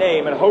my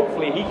name, and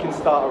hopefully he can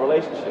start a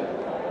relationship.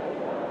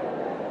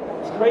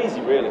 It's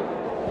crazy, really.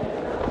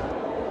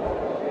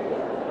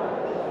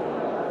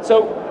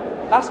 So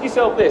ask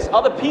yourself this: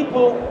 are the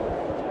people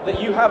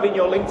that you have in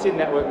your LinkedIn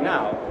network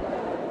now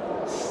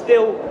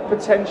still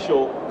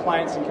potential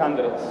clients and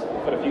candidates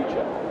for the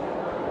future?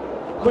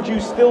 Could you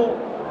still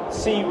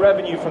see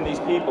revenue from these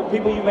people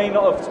you may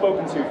not have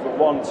spoken to for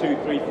 1, 2,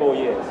 3, 4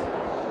 years?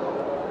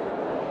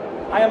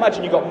 I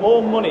imagine you've got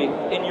more money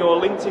in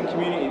your LinkedIn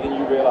community than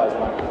you realise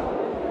now,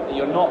 that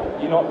you're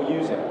not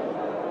using.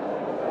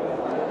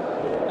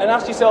 And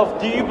ask yourself,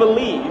 do you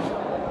believe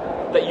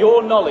that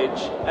your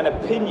knowledge and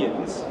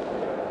opinions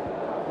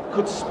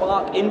could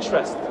spark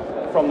interest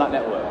from that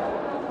network?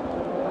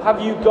 Have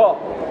you got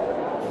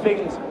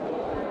things?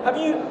 Have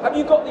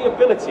you got the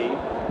ability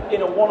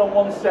in a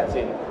one-on-one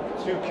setting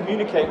to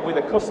communicate with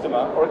a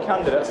customer or a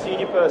candidate, a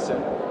senior person,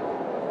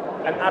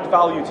 and add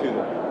value to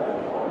them?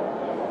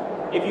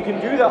 If you can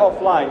do that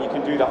offline, you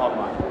can do that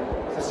online.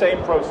 It's the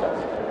same process.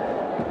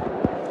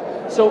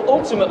 So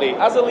ultimately,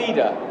 as a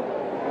leader,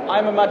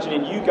 I'm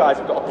imagining you guys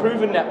have got a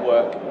proven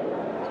network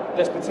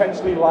that's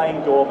potentially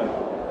lying dormant.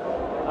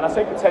 And I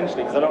say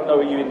potentially because I don't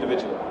know you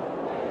individually.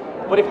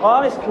 But if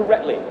harnessed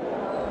correctly,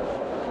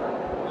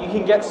 you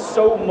can get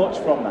so much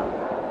from that.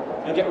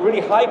 You'll get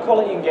really high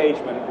quality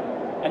engagement,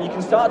 and you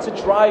can start to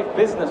drive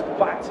business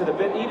back to the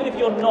bit. Even if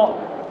you're not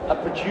a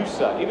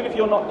producer, even if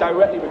you're not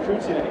directly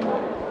recruiting anymore,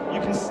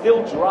 you can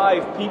still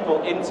drive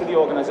people into the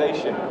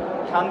organization,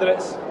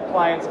 candidates,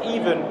 clients,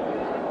 even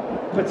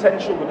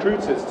potential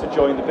recruiters to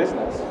join the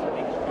business,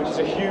 which is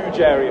a huge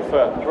area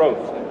for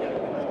growth.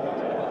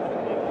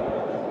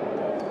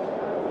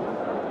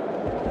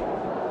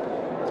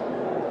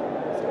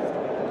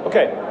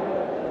 Okay,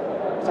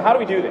 so how do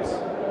we do this?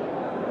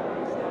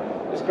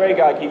 This grey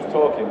guy keeps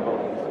talking, but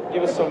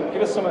give us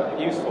something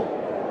useful.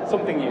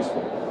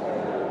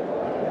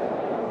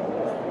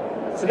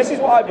 So this is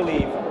what I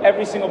believe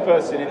every single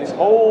person in this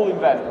whole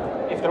event,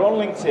 if they're on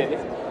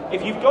LinkedIn,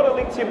 if you've got a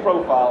LinkedIn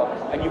profile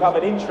and you have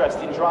an interest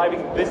in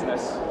driving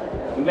business,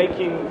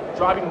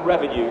 driving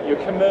revenue,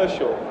 you're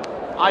commercial,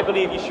 I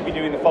believe you should be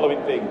doing the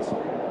following things.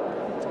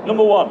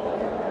 Number one,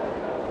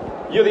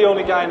 you're the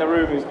only guy in the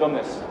room who's done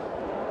this.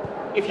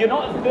 If you're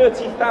not at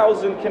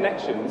 30,000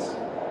 connections,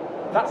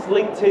 that's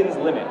LinkedIn's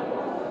limit.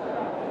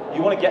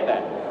 You want to get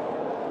there.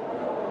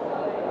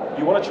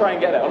 You want to try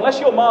and get there. Unless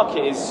your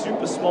market is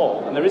super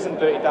small and there isn't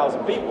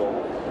 30,000 people,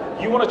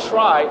 you want to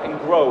try and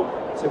grow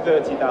to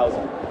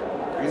 30,000.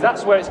 Because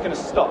that's where it's going to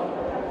stop.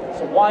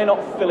 So why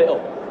not fill it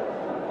up?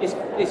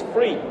 It's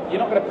free. You're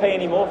not going to pay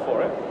any more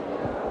for it.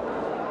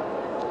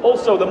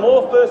 Also, the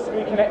more first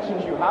degree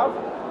connections you have,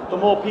 the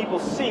more people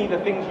see the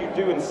things you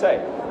do and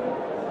say.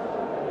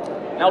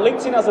 Now,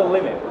 LinkedIn has a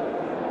limit.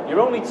 You're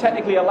only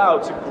technically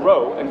allowed to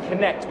grow and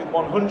connect with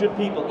 100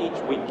 people each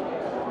week.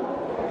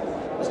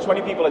 That's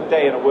 20 people a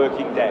day in a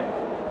working day.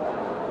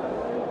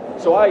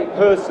 So I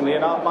personally,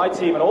 and my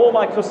team and all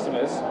my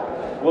customers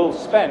will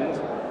spend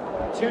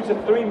 2 to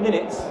 3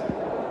 minutes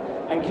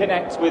and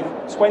connect with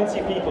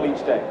 20 people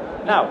each day.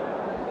 Now,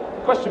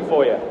 question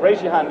for you.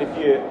 Raise your hand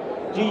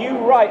do you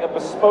write a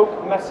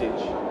bespoke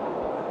message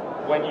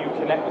when you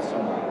connect with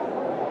someone?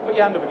 Put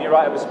your hand up if you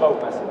write a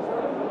bespoke message.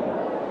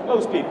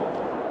 Most people.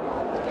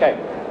 Okay.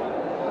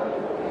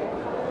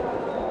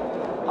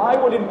 I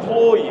would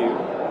implore you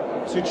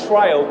to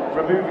trial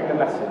removing the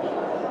message.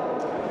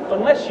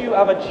 Unless you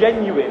have a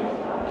genuine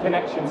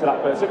connection to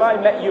that person. If I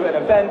met you at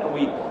an event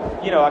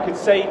and I could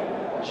say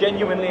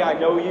genuinely I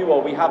know you,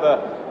 or we have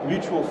a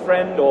mutual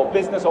friend or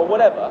business or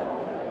whatever.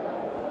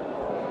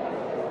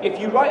 If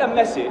you write a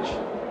message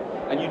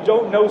and you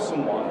don't know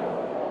someone,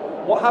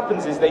 what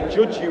happens is they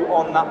judge you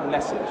on that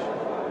message.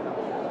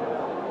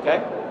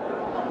 Okay?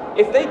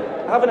 If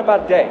they're having a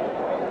bad day,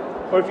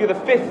 or if you're the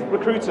 5th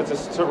recruiter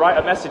to write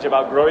a message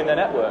about growing their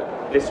network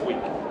this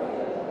week,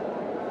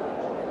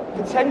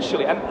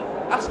 potentially, and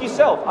ask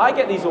yourself, I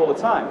get these all the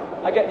time.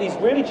 I get these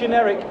really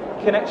generic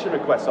connection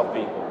requests off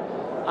people.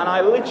 And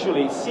I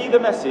literally see the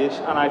message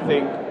and I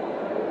think,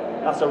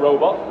 that's a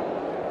robot,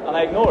 and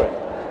I ignore it.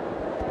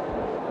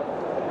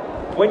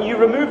 When you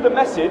remove the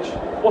message,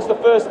 what's the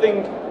first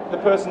thing the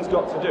person's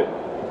got to do?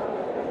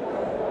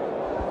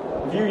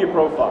 View your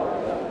profile.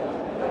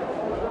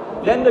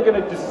 Then they're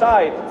going to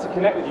decide to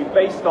connect with you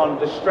based on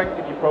the strength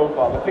of your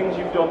profile, the things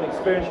you've done, the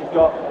experience you've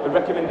got, the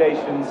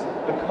recommendations,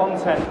 the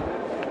content,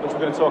 which we're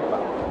going to talk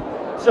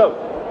about. So,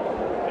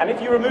 and if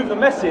you remove the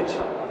message,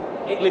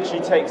 it literally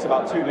takes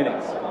about 2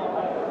 minutes.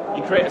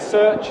 You create a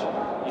search,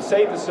 you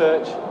save the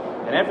search,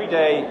 and every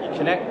day you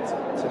connect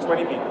to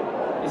 20 people.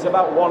 It's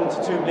about 1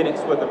 to 2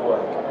 minutes worth of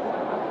work.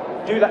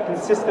 Do that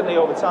consistently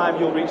over time,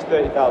 you'll reach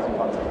 30,000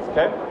 contacts,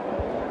 okay?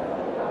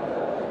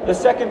 The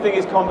second thing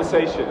is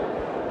conversation.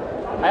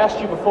 I asked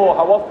you before,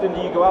 how often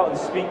do you go out and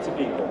speak to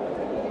people?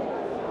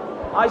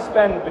 I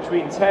spend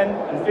between 10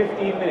 and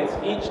 15 minutes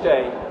each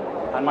day,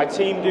 and my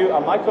team do,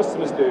 and my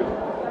customers do,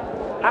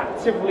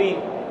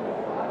 actively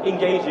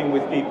engaging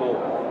with people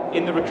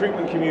in the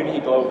recruitment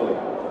community globally.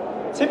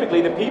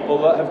 Typically the people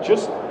that have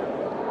just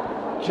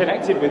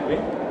connected with me,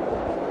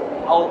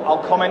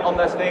 I'll comment on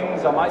their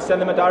things, I might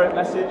send them a direct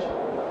message.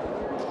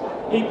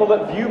 People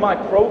that view my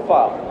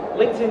profile.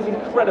 LinkedIn's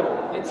incredible.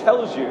 It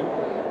tells you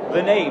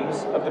the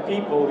names of the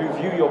people who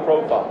view your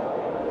profile.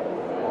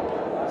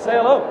 Say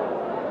hello.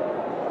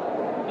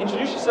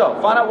 Introduce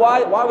yourself. Find out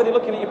why were they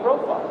looking at your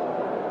profile.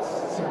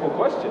 Simple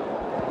question.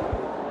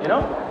 You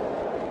know?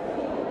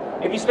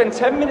 If you spend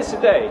 10 minutes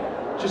a day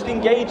just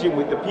engaging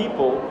with the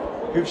people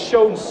who've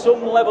shown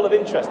some level of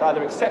interest,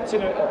 either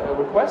accepting a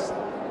request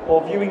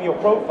or viewing your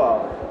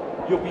profile,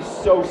 you'll be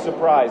so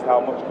surprised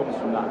how much comes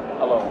from that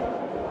alone.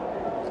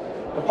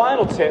 The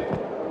final tip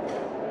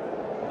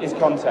is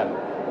content.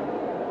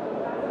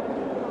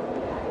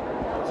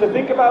 So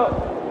think about,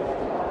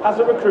 as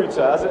a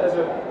recruiter, as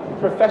a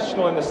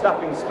professional in the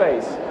staffing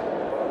space,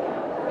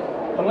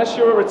 unless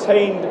you're a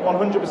retained,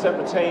 100%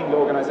 retained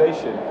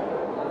organization,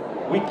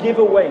 we give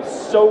away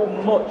so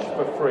much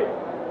for free.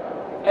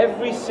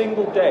 Every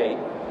single day,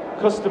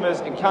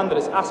 customers and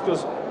candidates ask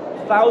us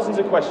thousands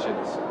of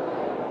questions.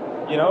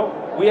 You know,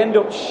 we end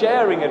up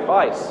sharing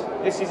advice.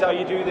 This is how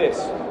you do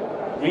this.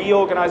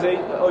 Reorganize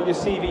your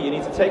CV, you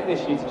need to take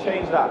this, you need to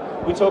change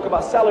that. We talk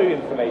about salary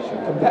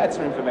information,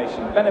 competitor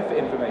information, benefit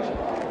information.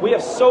 We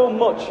have so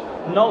much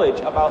knowledge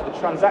about the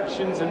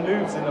transactions and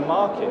moves in the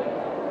market.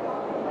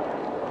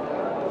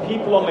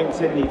 People on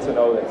LinkedIn need to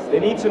know this. They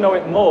need to know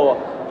it more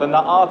than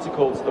that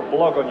article to the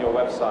blog on your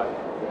website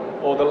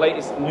or the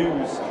latest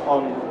news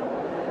on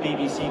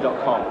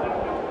bbc.com.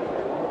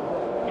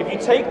 If you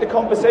take the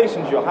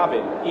conversations you're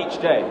having each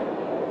day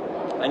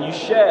and you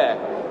share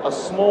a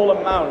small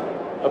amount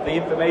of the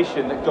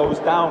information that goes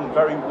down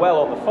very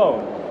well on the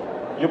phone,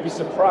 you'll be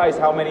surprised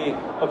how many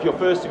of your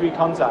first degree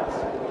contacts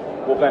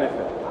will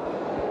benefit.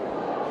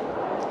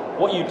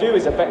 What you do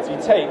is effectively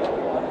take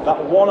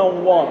that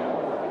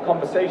one-on-one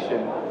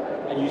conversation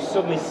and you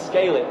suddenly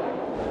scale it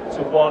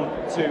to 1,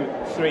 2,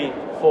 3,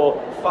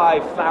 4,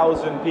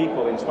 5,000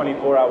 people in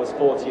 24 hours,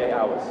 48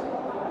 hours.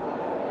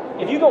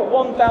 If you got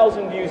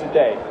 1,000 views a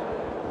day,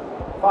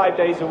 5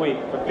 days a week,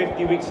 for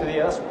 50 weeks of the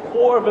year, that's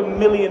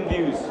 250,000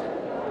 views.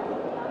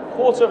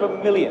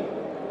 250,000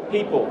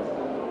 people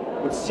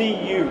would see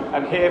you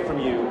and hear from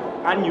you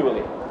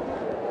annually.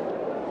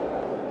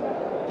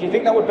 Do you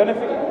think that would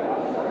benefit you?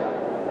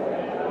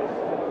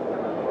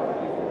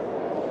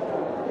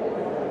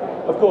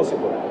 Of course it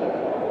would.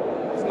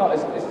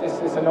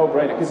 It's a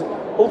no-brainer, because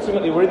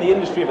ultimately we're in the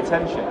industry of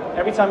attention.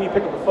 Every time you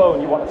pick up the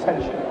phone, you want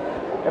attention.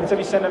 Every time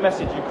you send a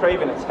message, you're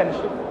craving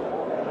attention.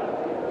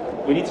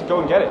 We need to go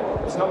and get it.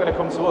 It's not going to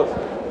come to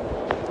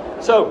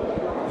us. So,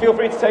 feel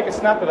free to take a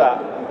snap of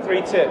that.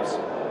 3 tips.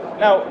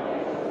 Now,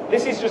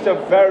 this is just a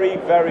very,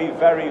 very,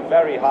 very,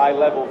 very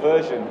high-level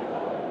version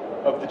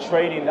of the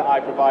training that I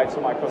provide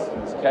to my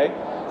customers, okay?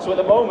 So at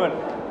the moment,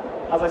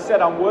 as I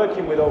said, I'm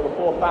working with over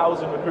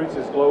 4,000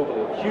 recruiters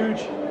globally.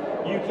 Huge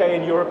UK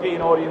and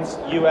European audience,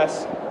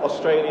 US,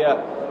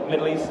 Australia,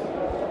 Middle East.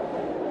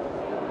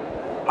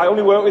 I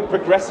only work with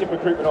progressive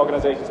recruitment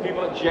organizations,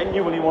 people that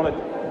genuinely want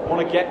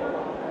to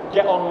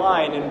get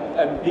online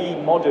and be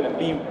modern and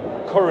be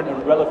current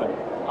and relevant.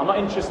 I'm not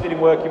interested in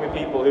working with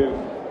people who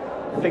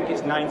think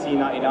it's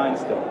 1999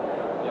 still.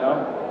 You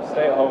know,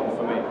 stay at home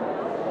for me.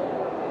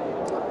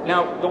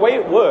 Now, the way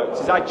it works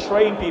is I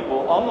train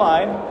people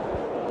online,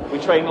 we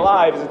train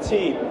live as a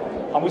team,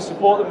 and we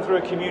support them through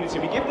a community.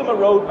 We give them a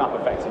roadmap,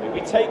 effectively.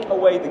 We take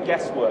away the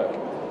guesswork,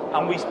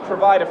 and we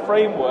provide a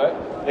framework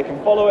they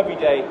can follow every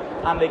day,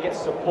 and they get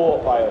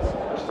support by us,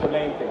 which is the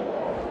main thing.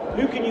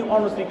 Who can you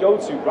honestly go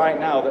to right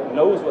now that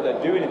knows what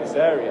they're doing in this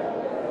area?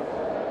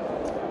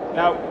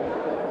 Now,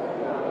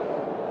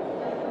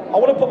 I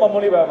want to put my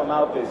money where my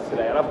mouth is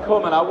today, and I've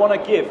come and I want to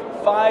give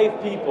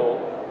 5 people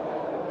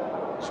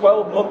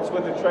 12 months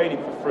worth of training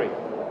for free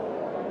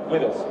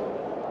with us.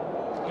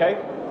 Okay?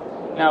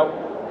 Now,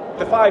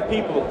 the 5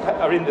 people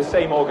are in the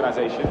same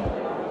organization.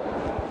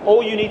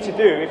 All you need to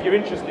do, if you're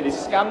interested, is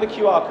scan the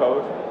QR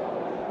code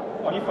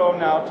on your phone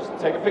now, just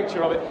take a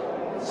picture of it,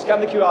 scan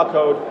the QR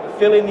code,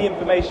 fill in the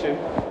information,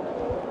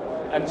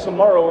 and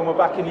tomorrow when we're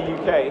back in the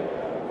UK,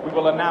 we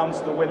will announce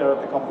the winner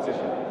of the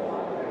competition.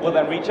 We'll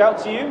then reach out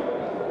to you,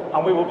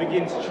 and we will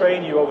begin to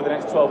train you over the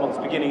next 12 months,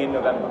 beginning in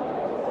November.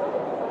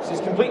 So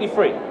it's completely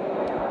free.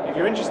 If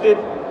you're interested,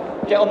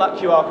 get on that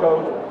QR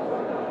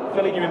code,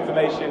 fill in your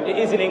information. It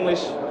is in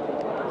English,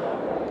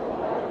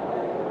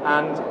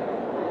 and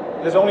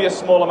there's only a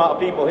small amount of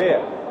people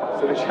here,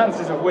 so the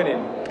chances of winning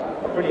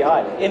are pretty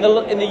high. In the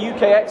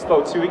UK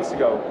Expo 2 weeks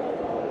ago,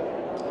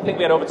 I think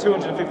we had over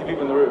 250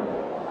 people in the room,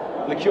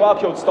 and the QR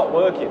code stopped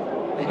working.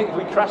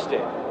 We crashed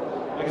it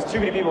because too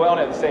many people were on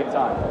it at the same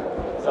time.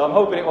 So I'm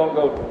hoping it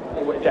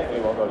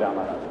definitely won't go down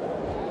like that.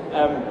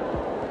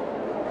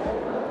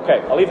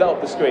 Okay, I'll leave that up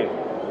the screen.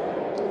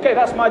 Okay,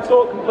 that's my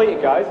talk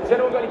completed, guys. Has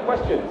anyone got any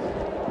questions?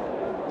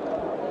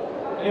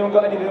 Anyone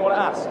got anything they want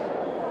to ask?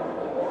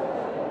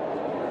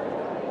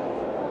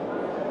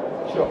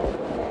 Sure.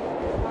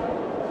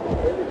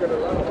 When you get a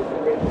lot of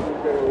information, you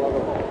get a lot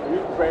of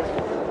requests,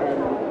 and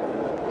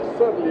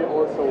certainly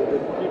also the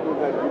people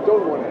that you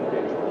don't want to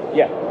engage with.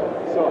 Yeah.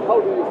 So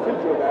how do you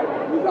filter that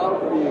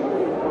without being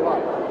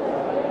impolite?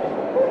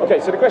 Okay,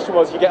 so the question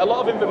was, you get a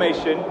lot of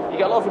information, you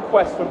get a lot of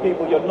requests from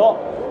people you're not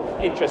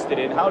interested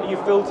in. How do you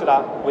filter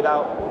that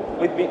without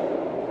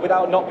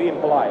not being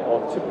polite, or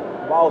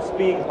whilst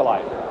being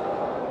polite?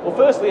 Well,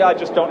 firstly, I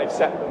just don't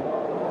accept them.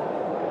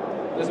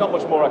 There's not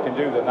much more I can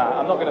do than that.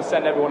 I'm not going to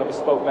send everyone a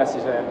bespoke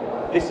message saying,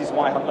 this is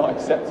why I'm not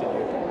accepting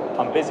you.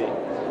 I'm busy.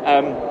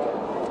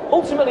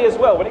 Ultimately as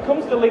well, when it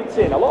comes to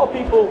LinkedIn, a lot of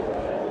people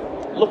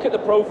look at the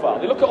profile.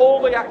 They look at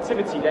all the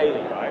activity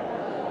daily, right?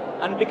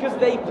 And because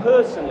they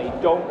personally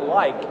don't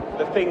like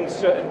the things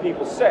certain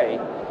people say,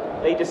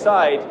 they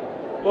decide,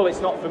 well,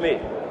 it's not for me.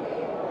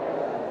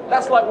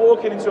 That's like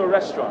walking into a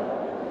restaurant,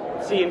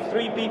 seeing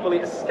 3 people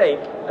eat a steak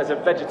as a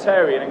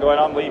vegetarian and going,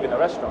 I'm leaving the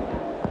restaurant,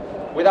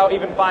 without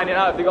even finding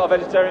out if they got a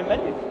vegetarian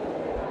menu.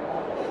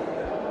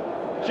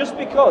 Just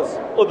because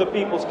other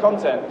people's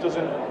content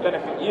doesn't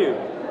benefit you,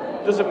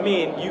 doesn't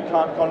mean you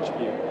can't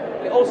contribute.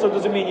 It also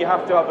doesn't mean you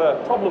have to have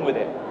a problem with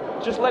it.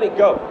 Just let it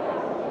go.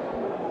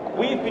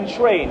 We've been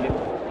trained,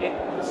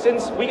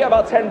 since we get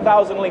about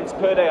 10,000 links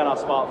per day on our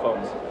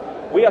smartphones,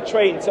 we are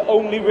trained to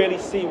only really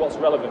see what's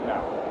relevant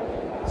now.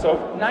 So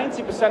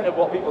 90% of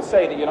what people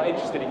say that you're not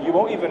interested in, you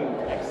won't even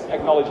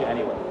acknowledge it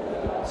anyway.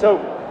 So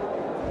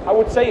I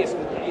would say it's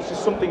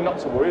just something not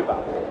to worry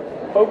about.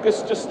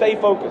 Focus, just stay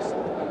focused.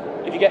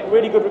 If you get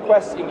really good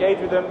requests, engage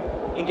with them.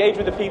 Engage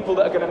with the people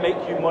that are going to make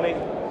you money,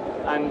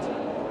 and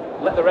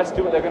let the rest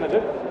do what they're going to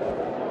do.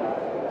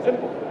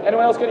 Simple.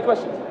 Anyone else got any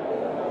questions?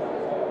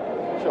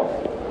 Sure.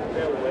 Is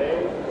there a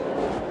way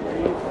to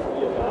increase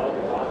the amount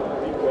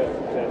of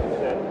requests that you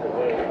send per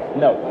day?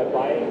 No. By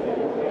buying?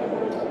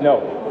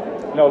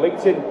 No,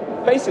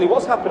 LinkedIn. Basically,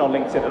 what's happened on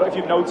LinkedIn, I don't know if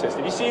you've noticed,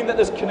 have you seen that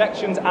there's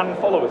connections and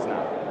followers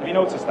now? Have you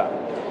noticed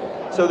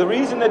that? So the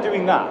reason they're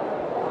doing that,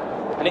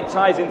 and it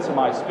ties into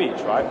my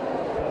speech, right?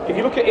 If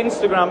you look at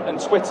Instagram and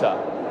Twitter,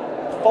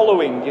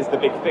 following is the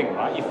big thing,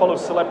 right? You follow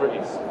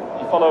celebrities,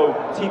 you follow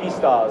TV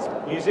stars,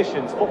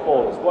 musicians,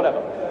 footballers,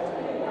 whatever.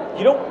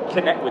 You don't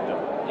connect with them,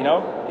 you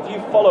know? If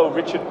you follow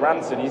Richard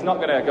Branson, he's not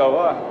going to go,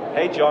 oh,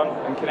 hey John,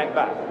 and connect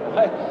back.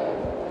 Right?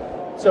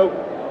 So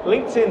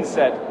LinkedIn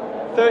said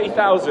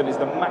 30,000 is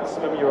the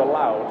maximum you're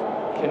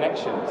allowed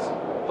connections,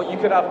 but you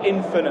could have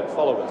infinite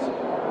followers.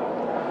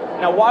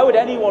 Now, why would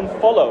anyone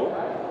follow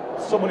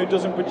someone who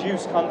doesn't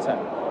produce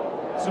content?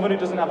 Someone who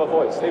doesn't have a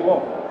voice? They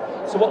won't.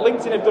 So what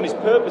LinkedIn have done is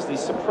purposely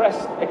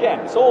suppressed, again,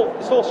 it's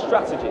all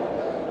strategy.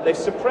 They've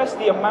suppressed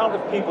the amount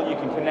of people you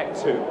can connect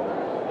to.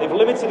 They've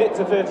limited it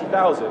to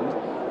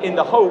 30,000 in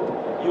the hope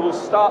you will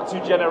start to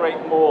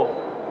generate more,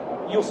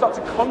 you'll start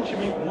to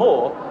contribute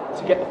more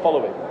to get the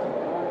following.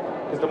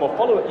 Because the more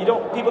followers,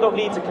 people don't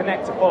need to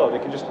connect to follow, they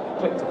can just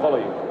click to follow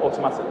you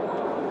automatically.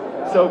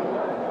 So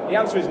the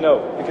answer is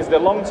no, because their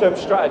long-term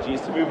strategy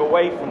is to move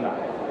away from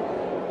that.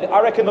 I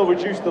reckon they'll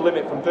reduce the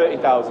limit from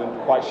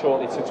 30,000 quite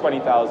shortly to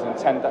 20,000,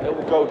 10,000, it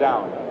will go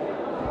down.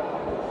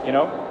 You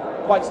know?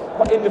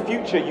 Quite in the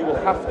future, you will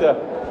have to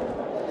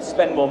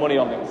spend more money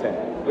on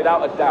LinkedIn,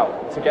 without a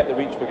doubt, to get the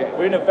reach we're getting.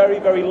 We're in a very,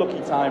 very lucky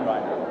time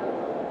right now.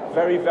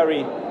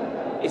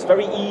 It's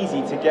very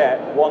easy to get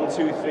 1,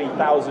 2,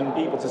 3,000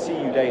 people to see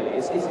you daily.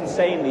 It's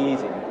insanely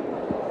easy.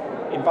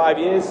 In 5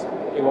 years,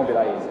 it won't be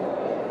that easy.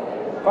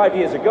 5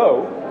 years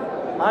ago,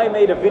 I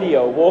made a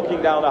video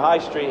walking down the high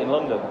street in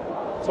London,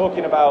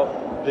 talking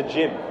about the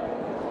gym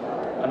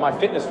and my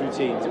fitness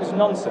routines. It was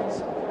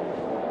nonsense.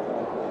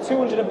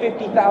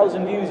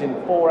 250,000 views in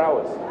 4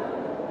 hours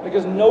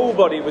because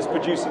nobody was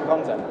producing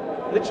content.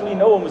 Literally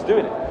no one was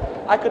doing it.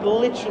 I could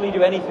literally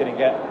do anything and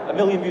get 1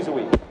 million views a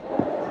week.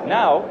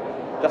 Now,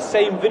 the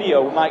same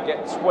video might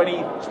get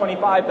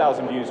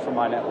 25,000 views from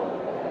my network.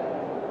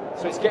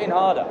 So it's getting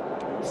harder.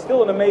 It's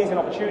still an amazing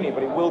opportunity,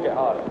 but it will get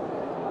harder.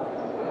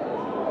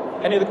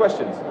 Any other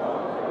questions?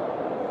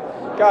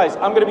 Guys,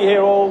 I'm going to be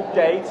here all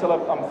day till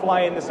I'm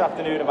flying this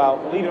afternoon,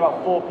 leaving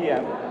about 4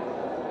 p.m.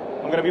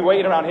 I'm going to be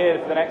waiting around here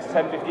for the next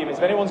 10-15 minutes.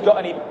 If anyone's got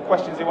any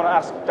questions they want to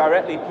ask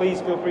directly, please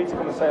feel free to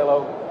come and say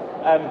hello.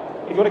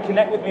 If you want to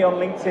connect with me on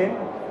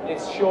LinkedIn,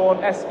 it's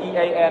Sean,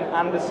 S-E-A-N,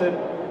 Anderson,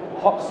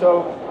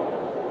 Hoxo,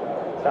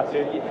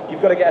 tattoo.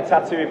 You've got to get a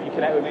tattoo if you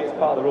connect with me, it's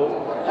part of the rules.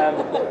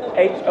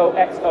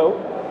 H-O-X-O.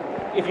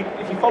 If you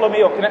follow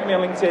me or connect me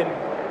on LinkedIn,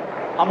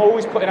 I'm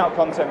always putting out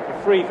content for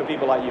free for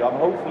people like you.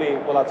 Hopefully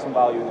we'll add some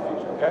value in the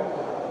future, okay?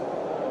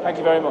 Thank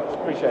you very much,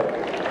 appreciate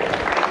it.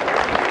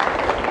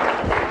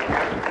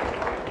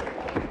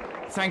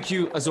 Thank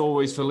you, as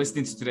always, for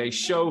listening to today's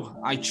show.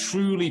 I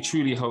truly,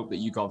 truly hope that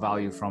you got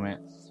value from it.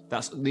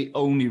 That's the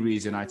only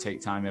reason I take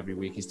time every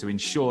week, is to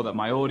ensure that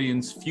my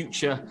audience,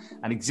 future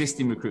and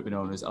existing recruitment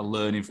owners, are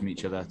learning from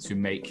each other to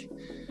make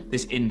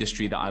this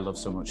industry that I love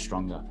so much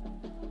stronger.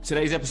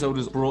 Today's episode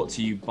is brought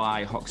to you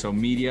by Hoxo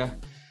Media.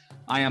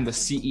 I am the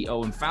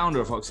CEO and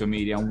founder of Hoxo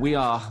Media, and we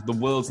are the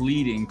world's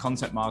leading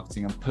content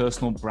marketing and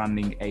personal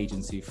branding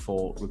agency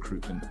for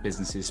recruitment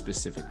businesses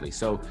specifically.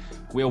 So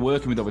we are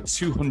working with over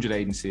 200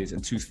 agencies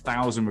and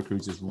 2,000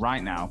 recruiters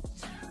right now,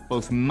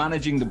 both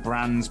managing the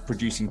brands,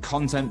 producing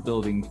content,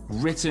 building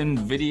written,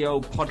 video,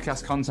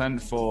 podcast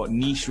content for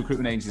niche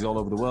recruitment agencies all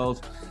over the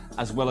world,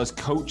 as well as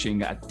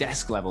coaching at a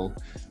desk level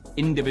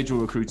individual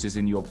recruiters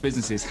in your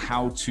businesses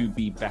how to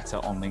be better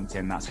on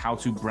LinkedIn. That's how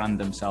to brand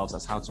themselves.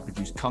 That's how to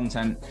produce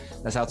content.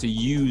 That's how to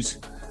use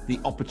the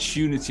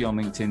opportunity on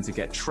LinkedIn to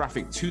get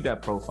traffic to their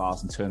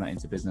profiles and turn that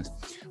into business.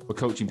 We're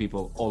coaching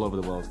people all over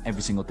the world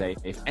every single day.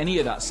 If any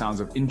of that sounds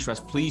of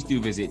interest, please do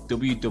visit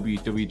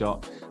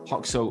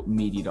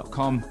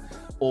www.hoxomedia.com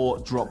or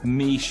drop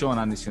me, Sean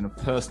Anderson, a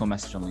personal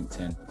message on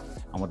LinkedIn.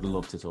 I would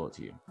love to talk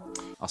to you.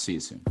 I'll see you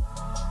soon.